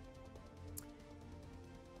shit.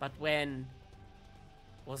 But when,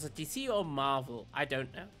 was it DC or Marvel? I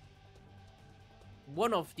don't know.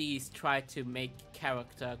 One of these tried to make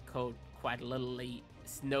character code quite literally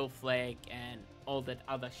snowflake and all that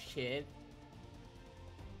other shit.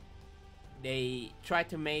 They tried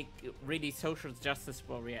to make really social justice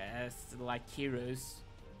warrior as like heroes,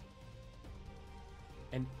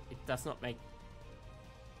 and it does not make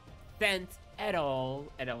sense at all.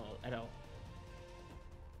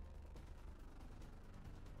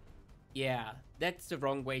 Yeah, that's the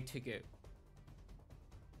wrong way to go.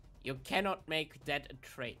 You cannot make that a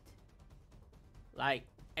trait. Like,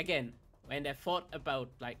 again, when they thought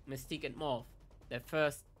about like Mystique and Morph, their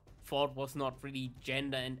first thought was not really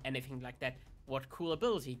gender and anything like that. What cool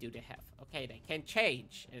ability do they have? Okay, they can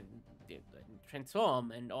change and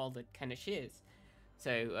transform and all that kind of shit.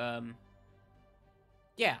 So,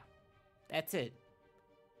 yeah, that's it.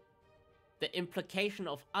 The implication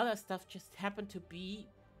of other stuff just happened to be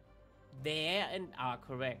there and are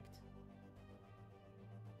correct.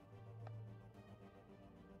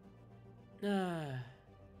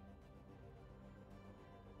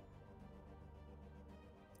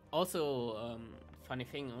 Also, funny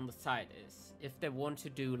thing on the side is, if they want to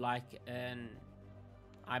do like an,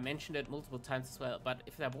 I mentioned it multiple times as well, but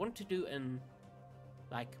if they want to do an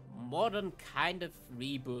like modern kind of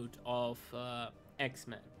reboot of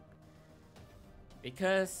X-Men,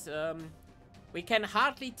 because we can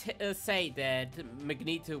hardly say that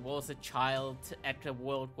Magneto was a child at the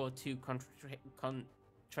World War II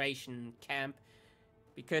concentration camp,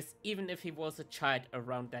 because even if he was a child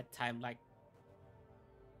around that time, like,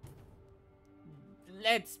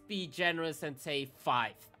 let's be generous and say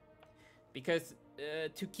 5, because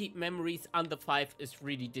to keep memories under 5 is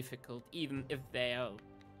really difficult, even if they are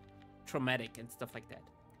traumatic and stuff like that.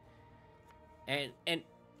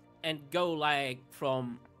 And go like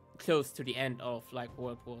from close to the end of like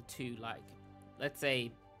World War II, like let's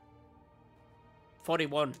say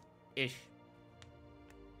 41-ish.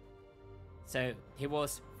 So he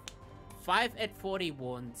was 5 at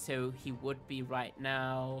 41, so he would be right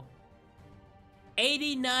now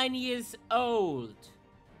 89 years old.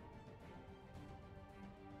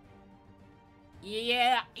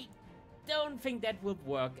 Yeah, I don't think that would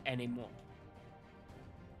work anymore.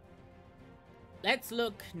 Let's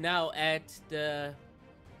look now at the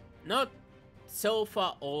not so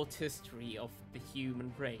far old history of the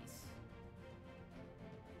human race.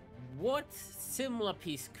 What similar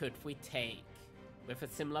piece could we take with a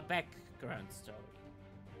similar background story?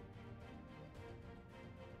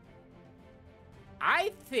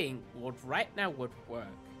 I think what right now would work,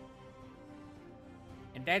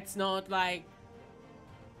 and that's not like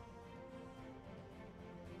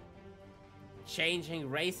changing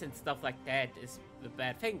race and stuff like that is a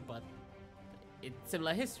bad thing, but it's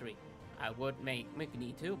similar history. I would make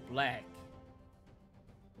Magneto black.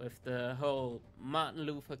 With the whole Martin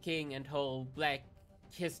Luther King and whole black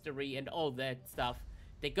history and all that stuff.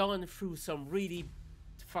 They're going through some really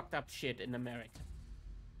fucked up shit in America.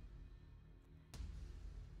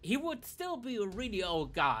 He would still be a really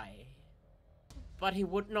old guy. but he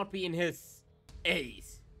would not be in his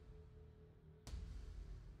 80s.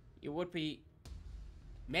 He would be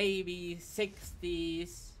maybe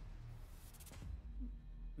 60s,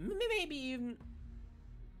 maybe even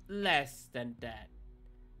less than that,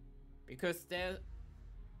 because there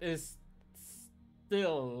is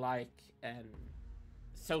still like an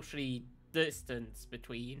socially distance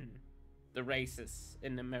between the races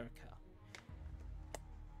in America.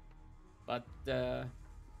 But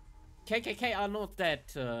KKK are not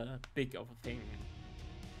that big of a thing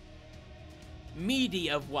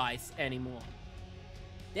media-wise anymore.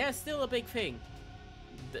 They're still a big thing.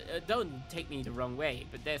 Don't take me the wrong way,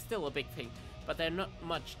 but they're still a big thing. But they're not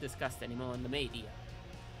much discussed anymore in the media.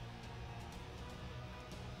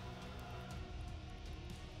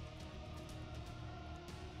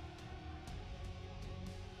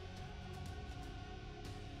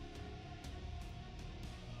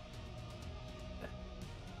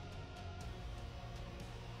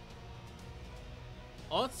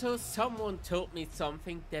 Also, someone told me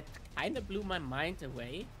something that kind of blew my mind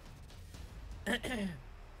away.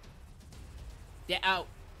 There are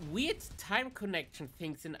weird time connection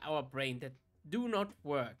things in our brain that do not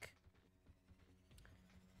work.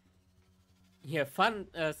 Here, fun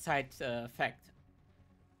side fact.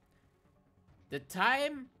 The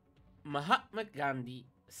time Mahatma Gandhi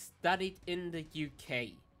studied in the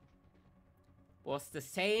UK was the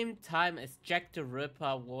same time as Jack the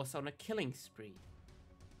Ripper was on a killing spree.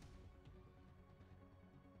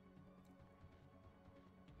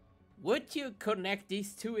 Would you connect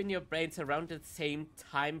these two in your brains around the same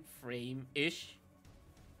time frame-ish?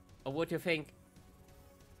 Or would you think,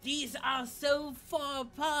 these are so far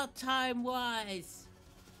apart time-wise?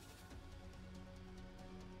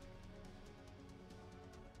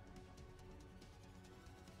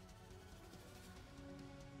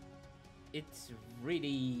 It's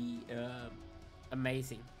really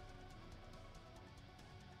amazing.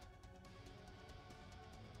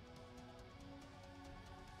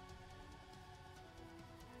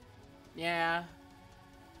 Yeah.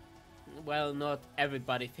 Well, not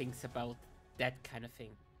everybody thinks about that kind of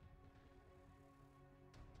thing.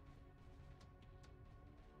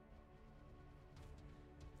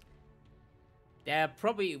 There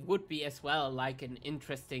probably would be as well like an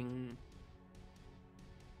interesting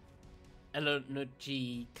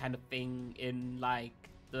analogy kind of thing in like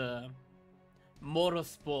the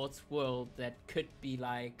motorsports world that could be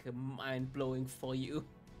like mind-blowing for you.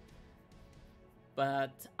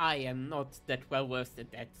 But I am not that well versed in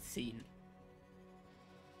that scene.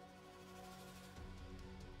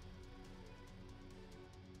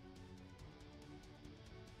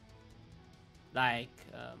 Like,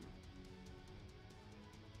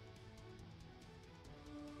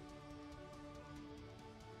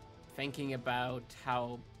 thinking about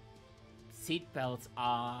how seatbelts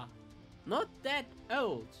are not that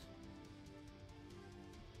old.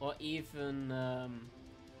 Or even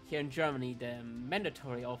here in Germany, the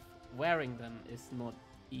mandatory of wearing them is not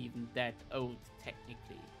even that old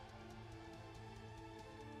technically.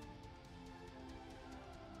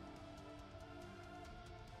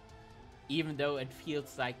 Even though it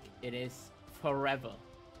feels like it is forever.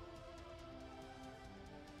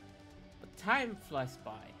 But time flies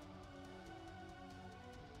by.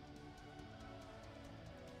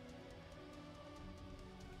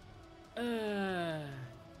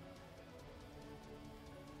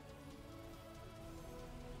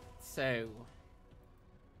 So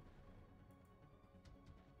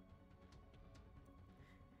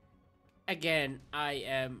again, I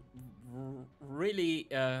am really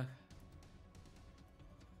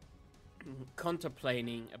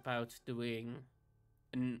contemplating about doing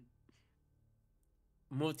a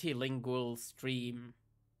multilingual stream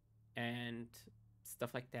and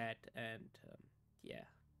stuff like that, and yeah.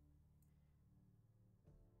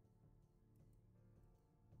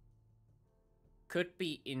 Could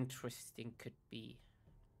be interesting, could be.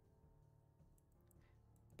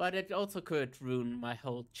 But it also could ruin my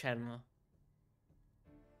whole channel.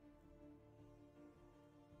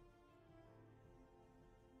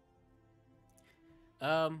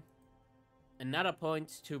 Another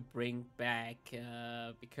point to bring back,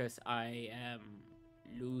 because I am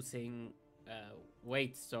losing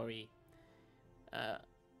weight, sorry.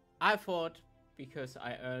 I thought, because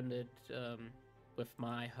I earned it with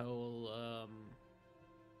my whole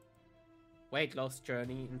weight loss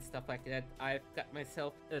journey and stuff like that, I've got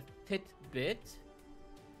myself a Fitbit,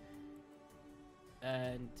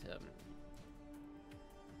 and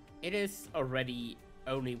it is already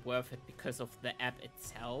only worth it because of the app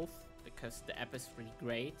itself, because the app is really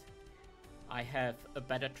great. I have a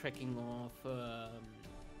better tracking of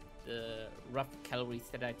the rough calories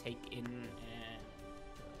that I take in, and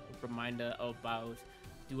a reminder about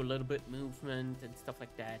do a little bit movement and stuff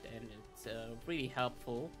like that, and it's really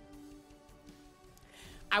helpful.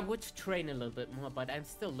 I would train a little bit more, but I'm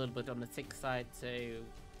still a little bit on the sick side, so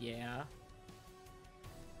yeah.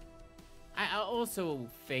 I also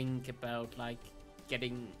think about like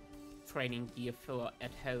getting training gear for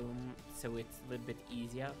at home, so it's a little bit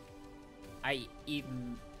easier. I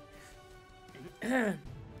even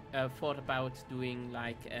thought about doing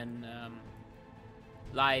like an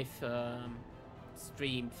live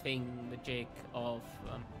stream thing, magic of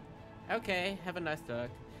okay, have a nice talk.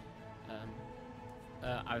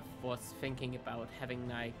 I was thinking about having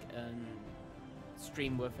like a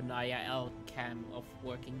stream with an IRL cam of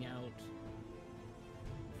working out.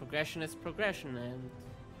 Progression is progression, and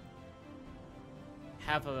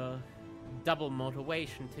have a double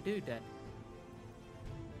motivation to do that.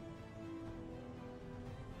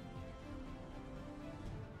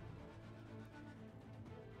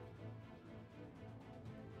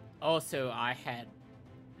 Also, I had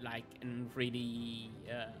like a really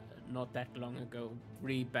not that long ago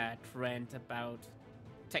really bad rant about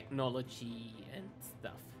technology and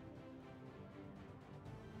stuff,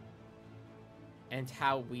 and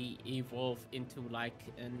how we evolve into like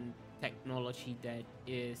an technology that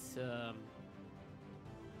is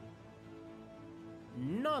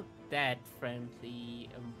not that friendly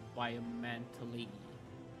environmentally.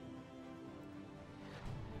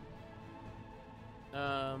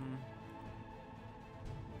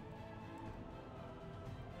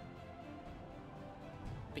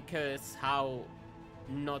 Because how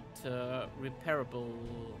not repairable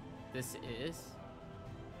this is.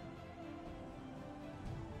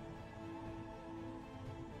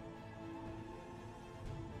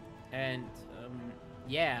 And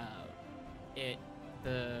yeah,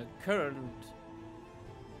 the current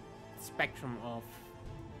spectrum of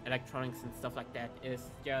electronics and stuff like that is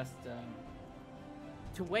just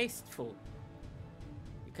too wasteful.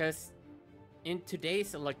 Because in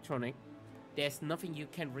today's electronic, there's nothing you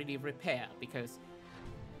can really repair, because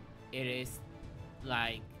it is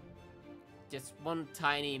like just one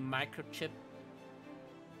tiny microchip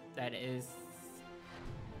that is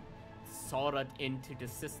soldered into the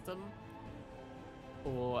system,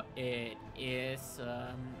 or it is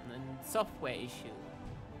a software issue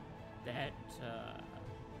that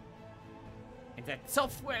and that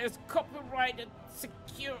software is copyrighted,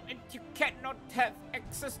 secure, and you cannot have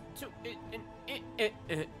access to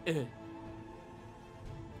it.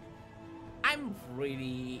 I'm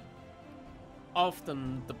really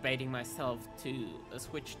often debating myself to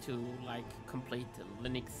switch to like complete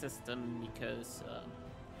Linux system because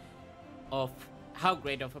of how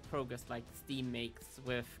great of a progress like Steam makes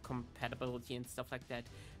with compatibility and stuff like that.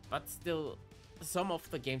 But still, some of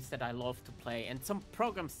the games that I love to play and some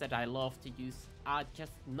programs that I love to use are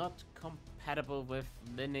just not compatible with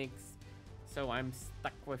Linux, so I'm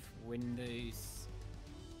stuck with Windows.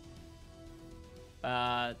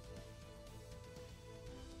 But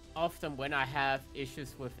often when I have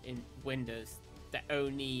issues with Windows, the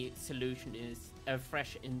only solution is a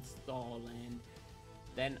fresh install, and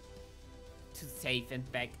then to save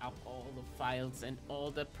and back up all the files and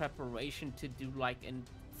all the preparation to do like a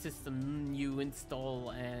system new install.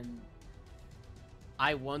 And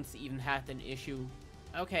I once even had an issue.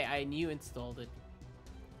 Okay, I new installed it,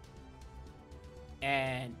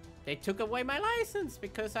 and they took away my license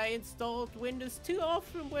because I installed Windows too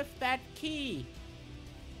often with that key.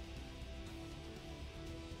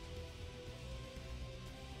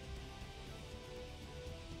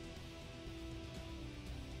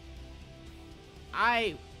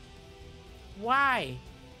 Why?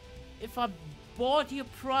 If I bought your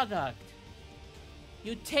product,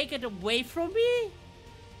 you take it away from me?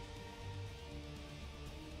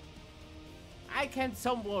 I can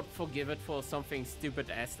somewhat forgive it for something stupid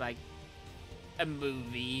as like a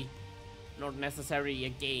movie. Not necessarily a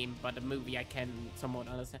game, but a movie I can somewhat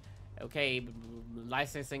understand. Okay,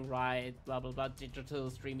 licensing right, blah blah blah, digital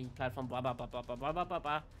streaming platform, blah blah blah blah blah blah blah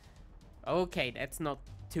blah. Okay, that's not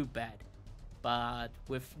too bad. But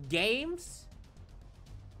with games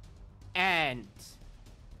and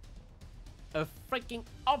a freaking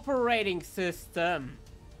operating system,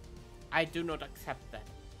 I do not accept that.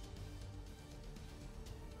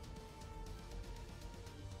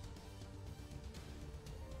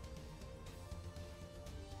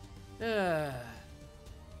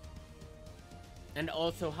 And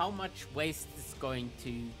also, how much waste is going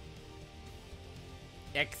to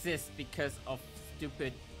exist because of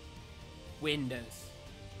stupid Windows?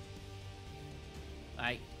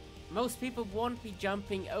 Like, most people won't be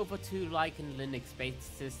jumping over to like a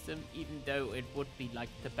Linux-based system, even though it would be like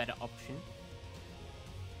the better option.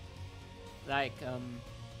 Like,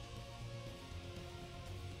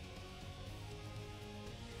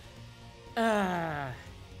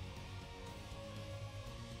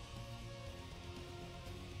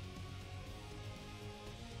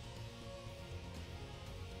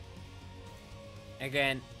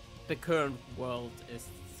 again, the current world is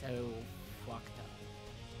so fucked up.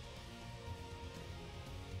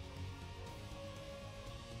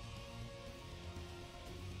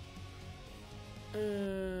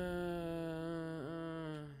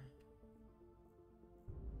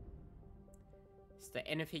 Is there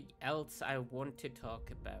anything else I want to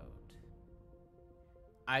talk about?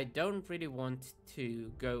 I don't really want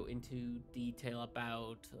to go into detail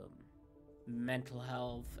about mental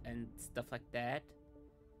health and stuff like that.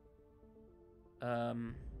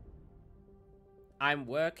 I'm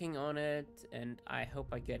working on it, and I hope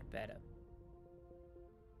I get better.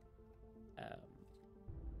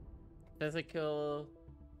 Physical,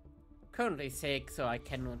 currently sick, so I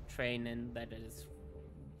cannot train, and that is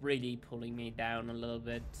really pulling me down a little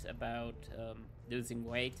bit about losing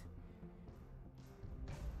weight.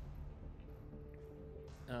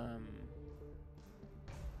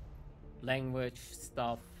 Language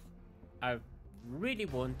stuff, I really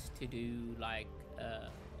want to do like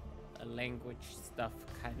a language stuff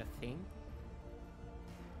kind of thing.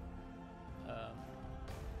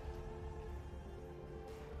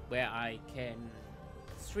 Where I can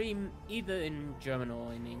stream either in German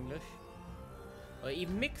or in English, or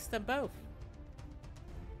even mix them both.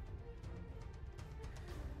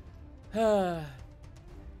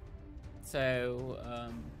 So,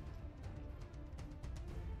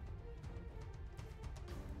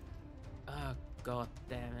 oh god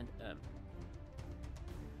damn it.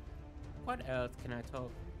 What else can I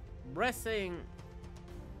talk? Wrestling,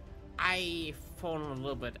 I've fallen a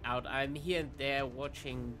little bit out. I'm here and there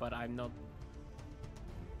watching, but I'm not.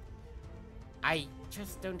 I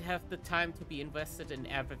just don't have the time to be invested in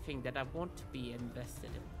everything that I want to be invested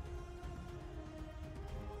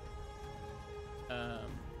in.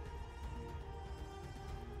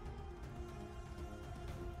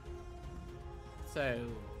 So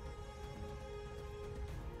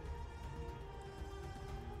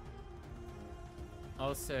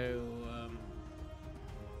also,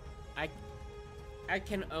 I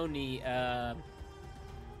can only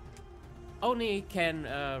can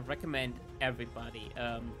recommend everybody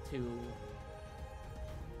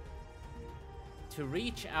to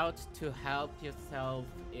reach out to help yourself.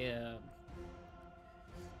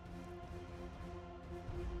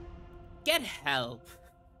 Get help.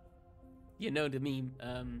 You know the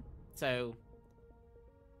meme. So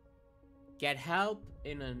get help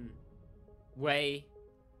in a way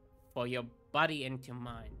for your body and your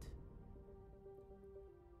mind.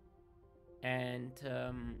 And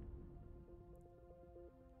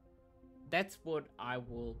that's what I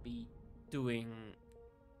will be doing,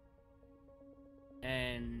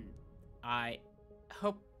 and I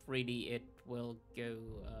hope really it will go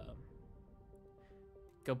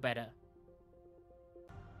better.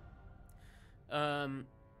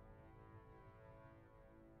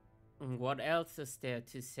 What else is there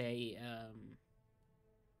to say?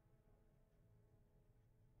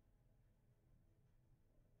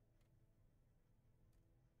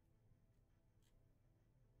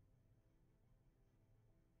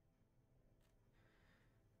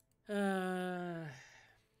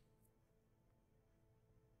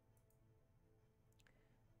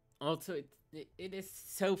 Also, it is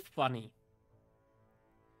so funny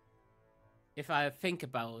if I think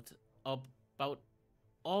about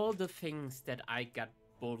all the things that I got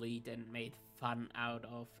bullied and made fun out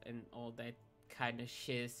of and all that kind of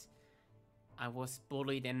shiz. I was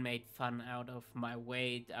bullied and made fun out of my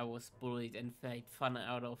weight. I was bullied and made fun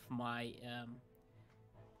out of my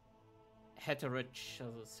heritage.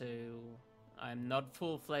 So I'm not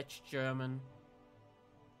full-fledged German.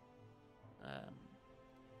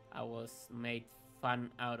 I was made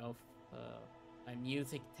fun out of my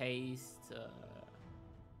music taste,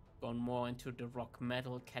 gone more into the rock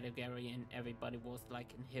metal category, and everybody was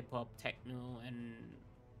like in hip-hop, techno, and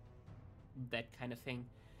that kind of thing.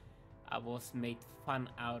 I was made fun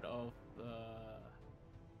out of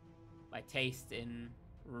my taste in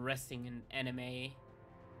wrestling and anime.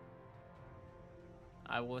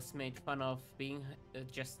 I was made fun of being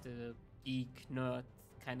just a geek nerd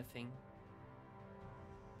kind of thing.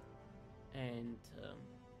 And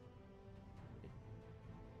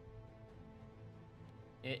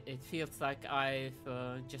it feels like I've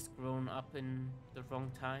just grown up in the wrong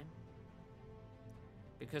time.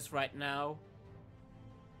 Because right now,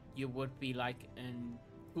 you would be like a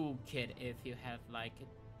cool kid if you have like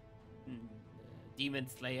a Demon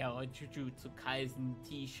Slayer or Jujutsu Kaisen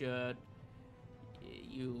t-shirt.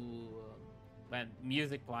 You, well,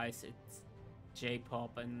 music-wise, it's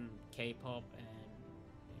J-pop and K-pop and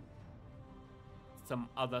some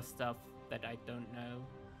other stuff that I don't know.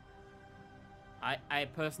 I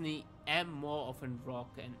personally am more of a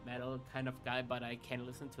rock and metal kind of guy, but I can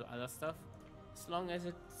listen to other stuff. As long as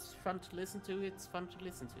it's fun to listen to, it's fun to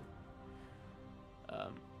listen to.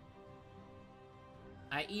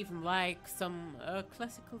 I even like some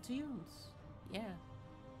classical tunes. Yeah.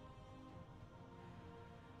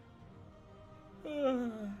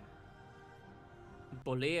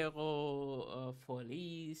 Bolero for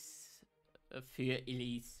Elise. Für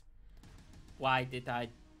Elise. Why did I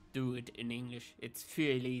do it in English? It's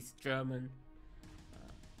für Elise, German.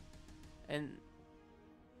 And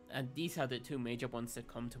these are the two major ones that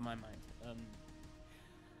come to my mind.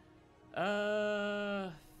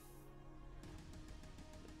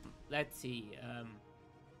 Let's see.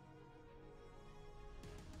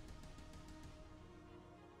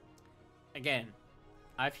 Again,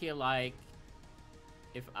 I feel like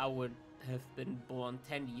if I would have been born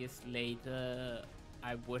 10 years later,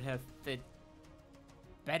 I would have fit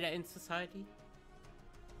better in society.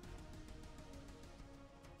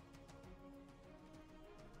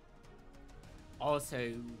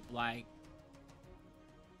 Also, like,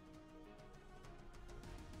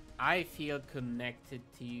 I feel connected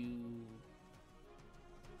to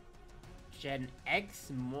Gen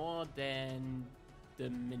X more than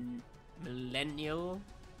the millennial,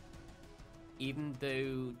 even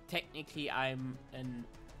though technically I'm a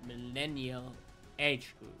millennial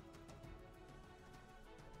age group.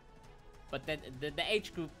 But then the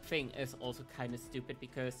age group thing is also kind of stupid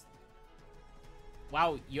because,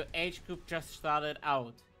 wow, your age group just started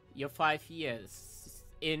out. You're 5 years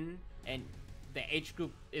in and the age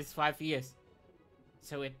group is 5 years.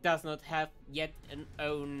 So it does not have yet an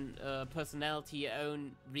own personality,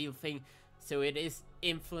 own real thing. So it is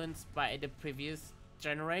influenced by the previous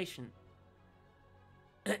generation.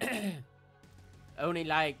 Only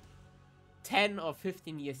like 10 or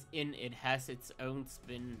 15 years in, it has its own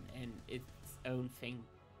spin and its own thing.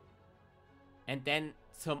 And then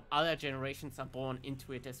some other generations are born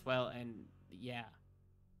into it as well, and yeah.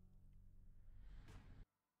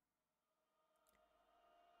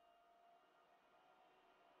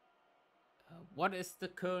 What is the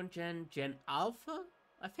current gen? Gen Alpha,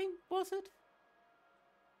 I think, was it?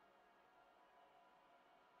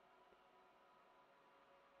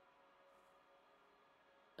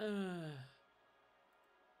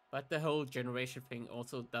 But the whole generation thing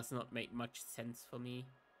also does not make much sense for me.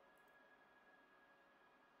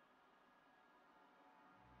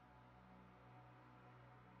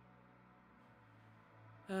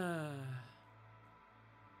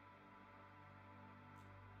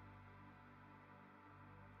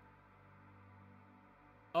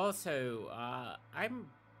 Also, I'm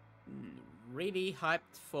really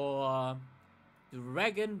hyped for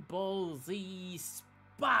Dragon Ball Z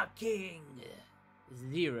Sparking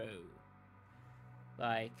Zero.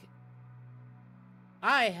 Like,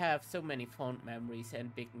 I have so many fond memories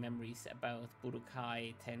and big memories about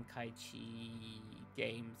Budokai Tenkaichi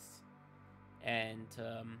games. And,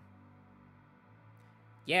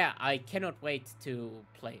 yeah, I cannot wait to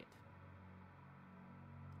play it.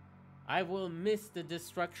 I will miss the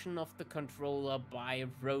destruction of the controller by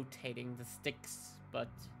rotating the sticks, but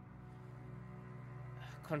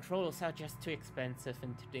controllers are just too expensive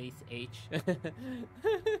in today's age.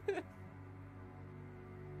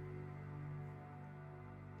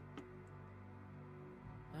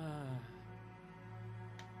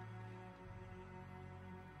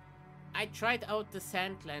 I tried out the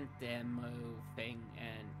Sandland demo thing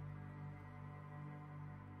and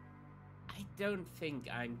I don't think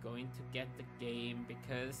I'm going to get the game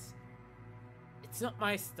because it's not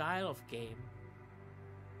my style of game.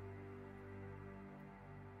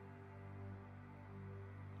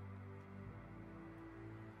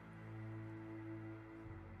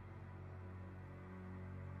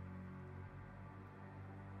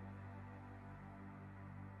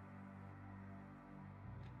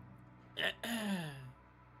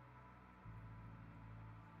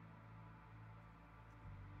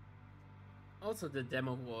 Also, the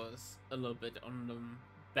demo was a little bit on the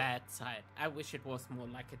bad side. I wish it was more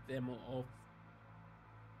like a demo of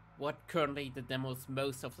what currently the demos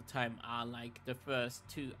most of the time are, like the first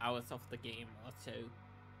 2 hours of the game or so.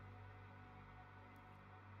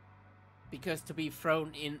 Because to be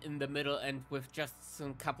thrown in the middle and with just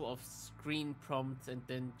some couple of screen prompts and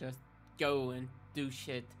then just go and do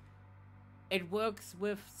shit. It works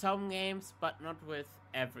with some games, but not with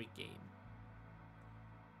every game.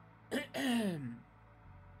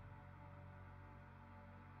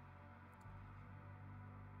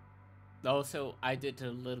 Also, I did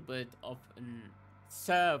a little bit of a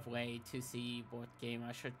survey to see what game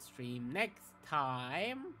I should stream next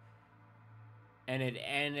time. And it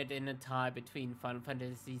ended in a tie between Final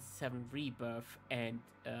Fantasy VII Rebirth and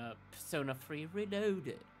Persona 3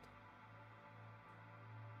 Reloaded.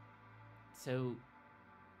 So,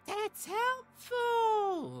 that's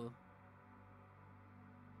helpful!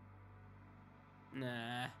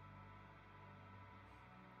 Nah.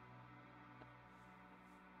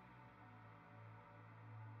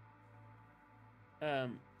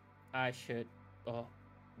 I should... Oh,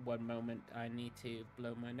 one moment, I need to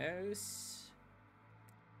blow my nose.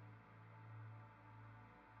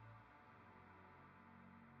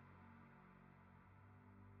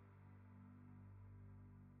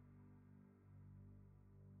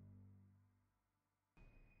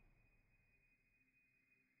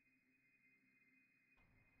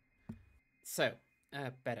 So,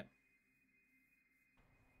 better.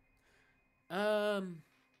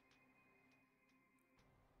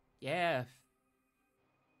 Yeah.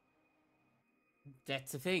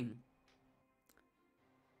 That's the thing.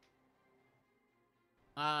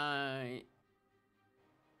 I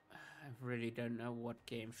really don't know what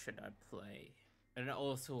game should I play. And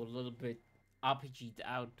also a little bit RPG'd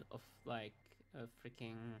out of like a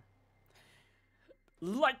freaking...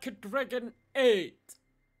 Like a Dragon 8!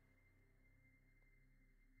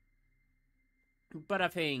 But I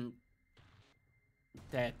think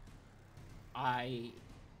that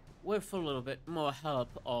with a little bit more help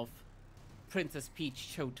of Princess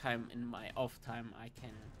Peach Showtime in my off time, I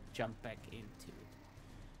can jump back into it.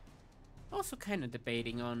 Also kind of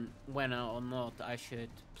debating on whether or not I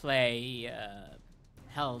should play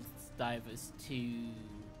Helldivers 2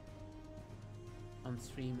 on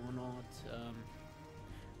stream or not.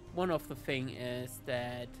 One of the thing is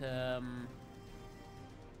that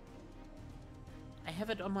I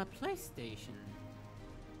have it on my PlayStation,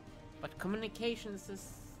 but communications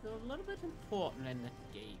is a little bit important in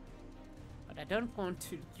that game. But I don't want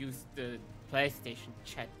to use the PlayStation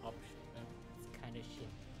chat option. It's kind of shit.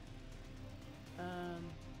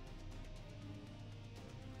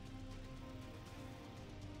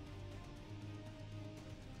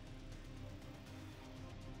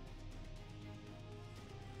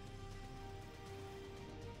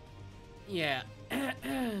 Yeah.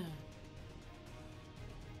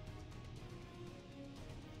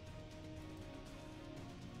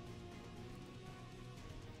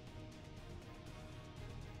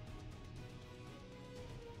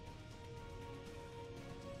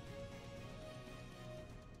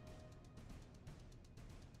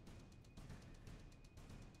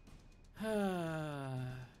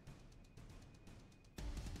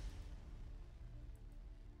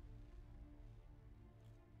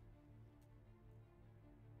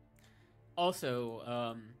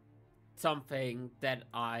 Also, something that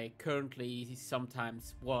I currently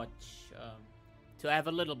sometimes watch to have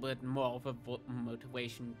a little bit more of a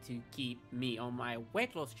motivation to keep me on my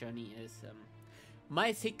weight loss journey is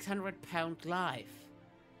my 600-pound life.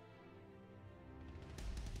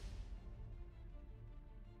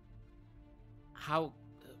 How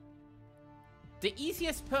the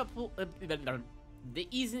easiest the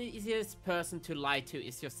easiest person to lie to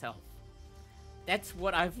is yourself. That's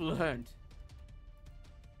what I've learned.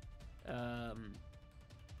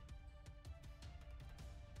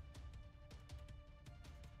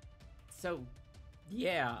 So,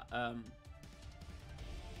 yeah, oh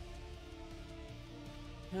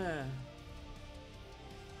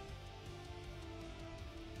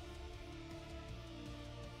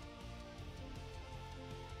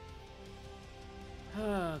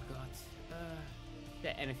god. Is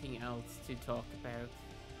there anything else to talk about?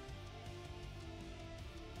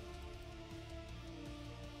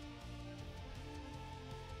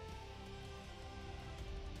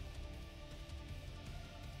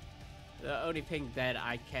 The only thing that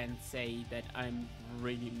I can say that I'm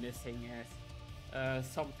really missing is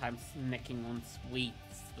sometimes snacking on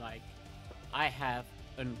sweets. Like, I have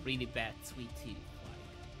a really bad sweet tooth.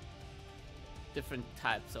 Like, different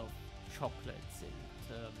types of chocolates and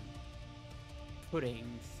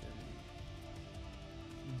puddings and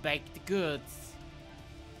baked goods.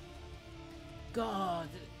 God,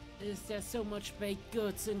 is there so much baked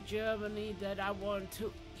goods in Germany that I want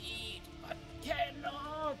to eat but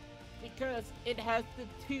cannot, because it has the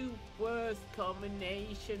two worst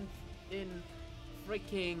combinations in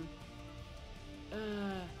freaking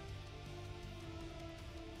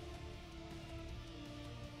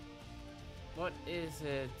what is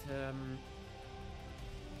it?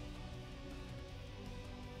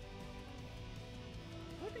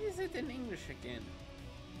 What is it in English again?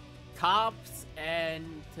 Carbs and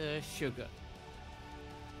sugar.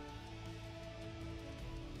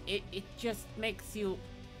 It just makes you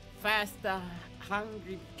faster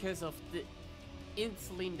hungry because of the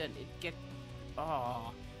insulin that it gets.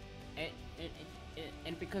 Oh,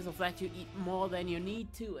 and because of that you eat more than you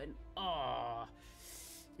need to, and oh,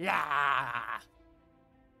 yeah.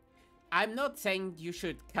 I'm not saying you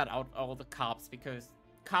should cut out all the carbs, because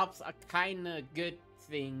carbs are kind of good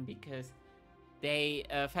thing, because they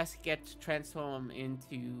fast get transformed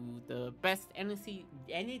into the best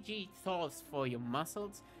energy source for your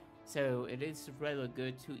muscles. So it is rather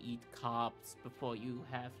good to eat carbs before you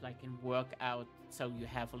have like a workout, so you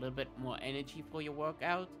have a little bit more energy for your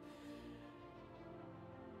workout.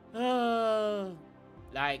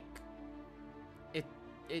 Like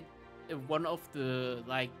it one of the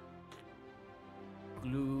like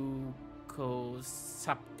glucose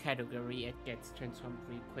subcategory, it gets transformed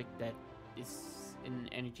pretty quick, that is an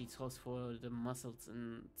energy source for the muscles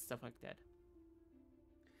and stuff like that.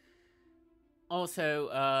 Also,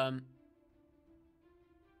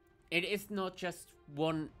 it is not just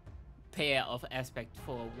one pair of aspect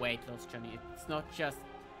for a weight loss journey. It's not just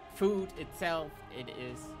food itself, it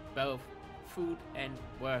is both food and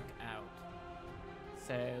workout.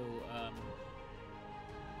 So,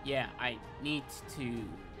 yeah, I need to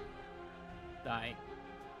like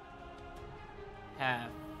have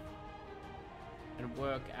and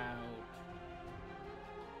work out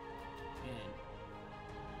and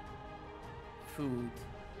food,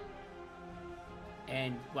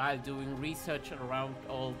 and while doing research around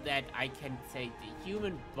all that, I can say the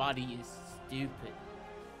human body is stupid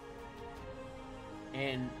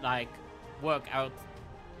and like workout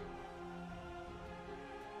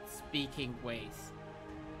speaking ways.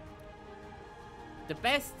 The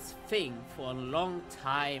best thing for a long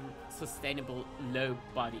time sustainable low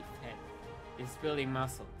body fat is building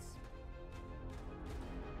muscles.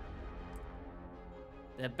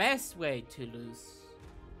 The best way to lose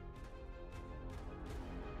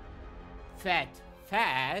fat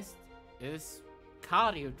fast is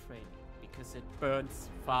cardio training, because it burns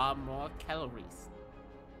far more calories.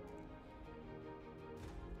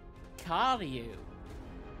 Cardio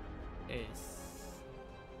is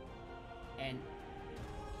and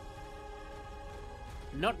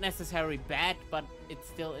not necessarily bad, but it's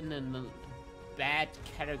still in a bad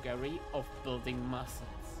category of building muscles.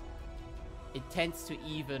 It tends to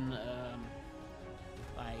even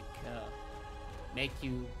make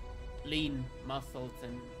you lean muscles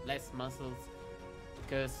and less muscles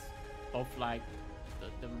because of like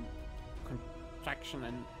the contraction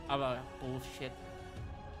and other bullshit.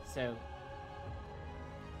 So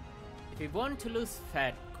if you want to lose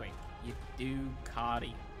fat quick, you do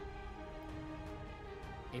cardio.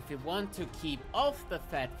 If you want to keep off the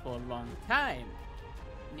fat for a long time,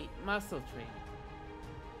 you need muscle training.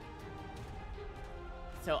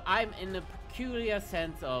 So I'm in a peculiar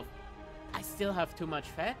sense of I still have too much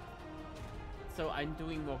fat, so I'm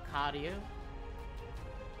doing more cardio.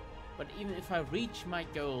 But even if I reach my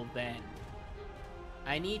goal, then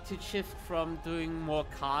I need to shift from doing more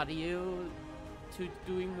cardio to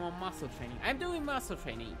doing more muscle training. I'm doing muscle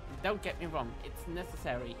training, don't get me wrong, it's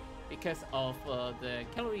necessary because of the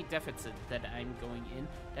calorie deficit that I'm going in,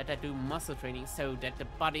 that I do muscle training so that the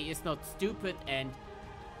body is not stupid and,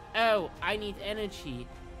 oh, I need energy,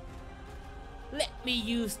 let me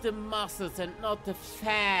use the muscles and not the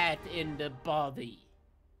fat in the body.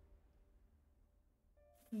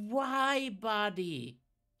 Why, body?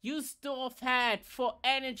 You store fat for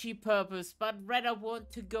energy purpose, but rather want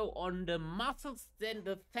to go on the muscles than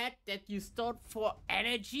the fat that you stored for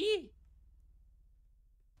energy?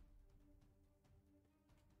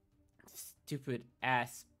 Stupid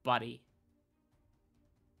ass body.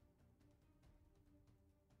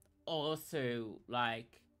 Also,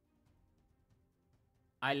 like,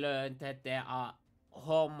 I learned that there are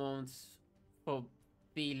hormones for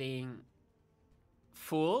feeling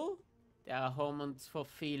full. There are hormones for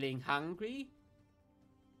feeling hungry.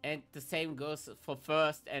 And the same goes for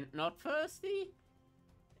thirst and not thirsty.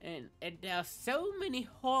 And there are so many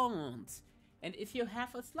hormones. And if you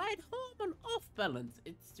have a slight hormone off balance,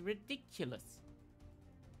 it's ridiculous.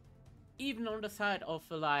 Even on the side of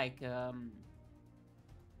like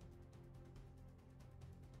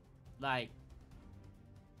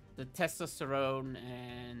the testosterone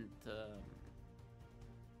and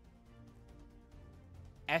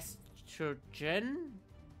estrogen.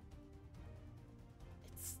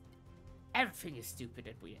 Everything is stupid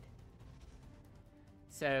and weird.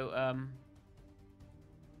 So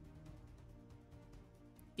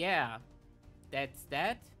yeah, that's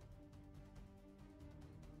that.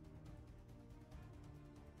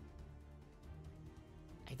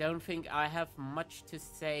 I don't think I have much to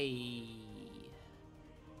say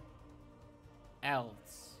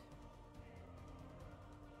else.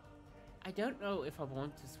 I don't know if I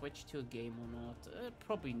want to switch to a game or not.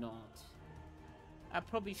 Probably not. I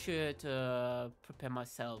probably should prepare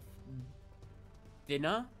myself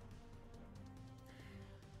dinner.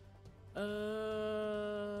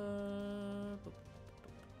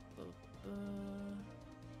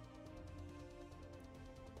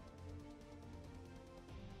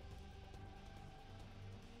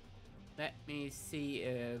 Let me see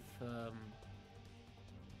if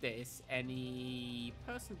there is any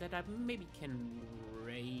person that I maybe can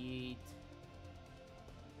rate.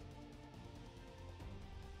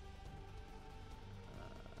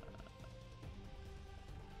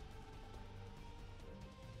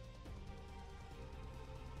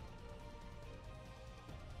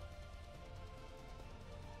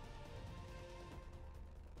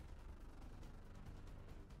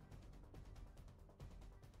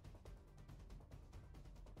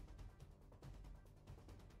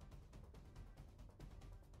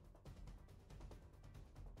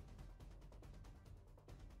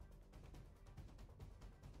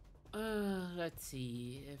 Let's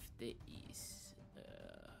see if there is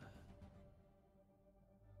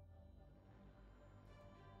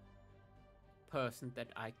person that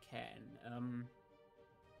I can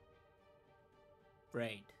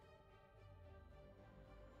rate.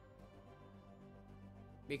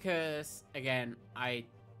 Because again, I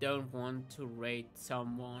don't want to rate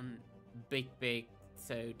someone big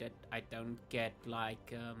so that I don't get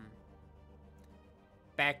like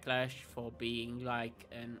backlash for being like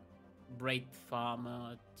an rape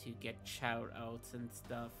farmer to get shout outs and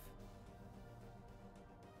stuff.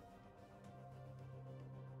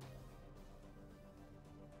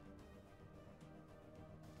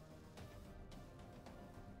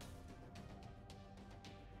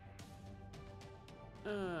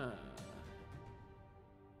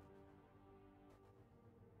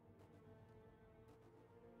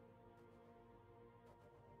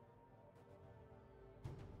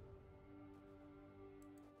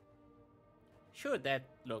 Sure, that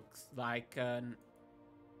looks like an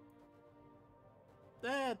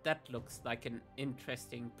that looks like an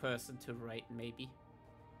interesting person to rate, maybe.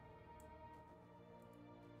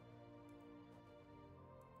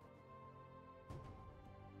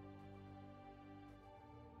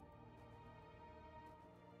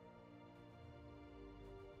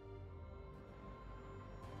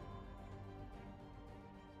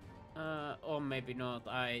 Or maybe not.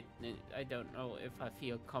 I don't know if I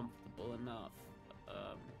feel comfortable enough.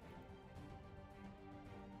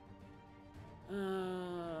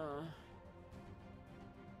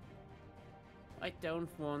 I don't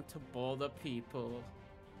want to bother people.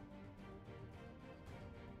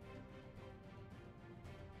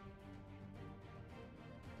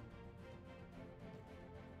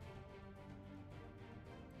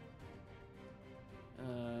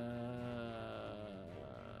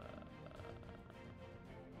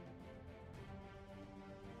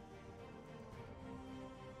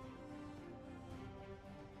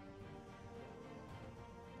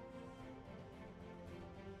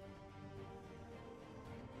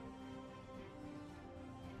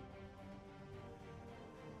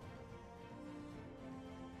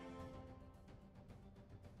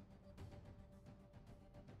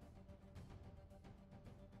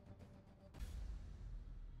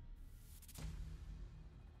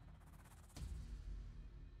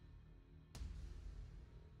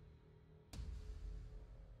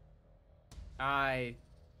 I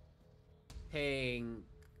think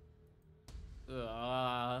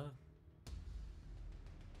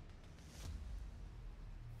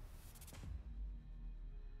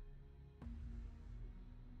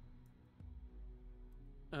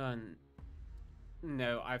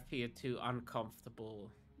no, I feel too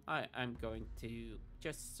uncomfortable. I'm going to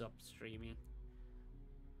just stop streaming.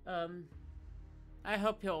 I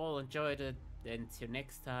hope you all enjoyed it. Until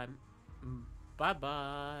next time, bye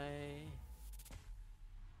bye.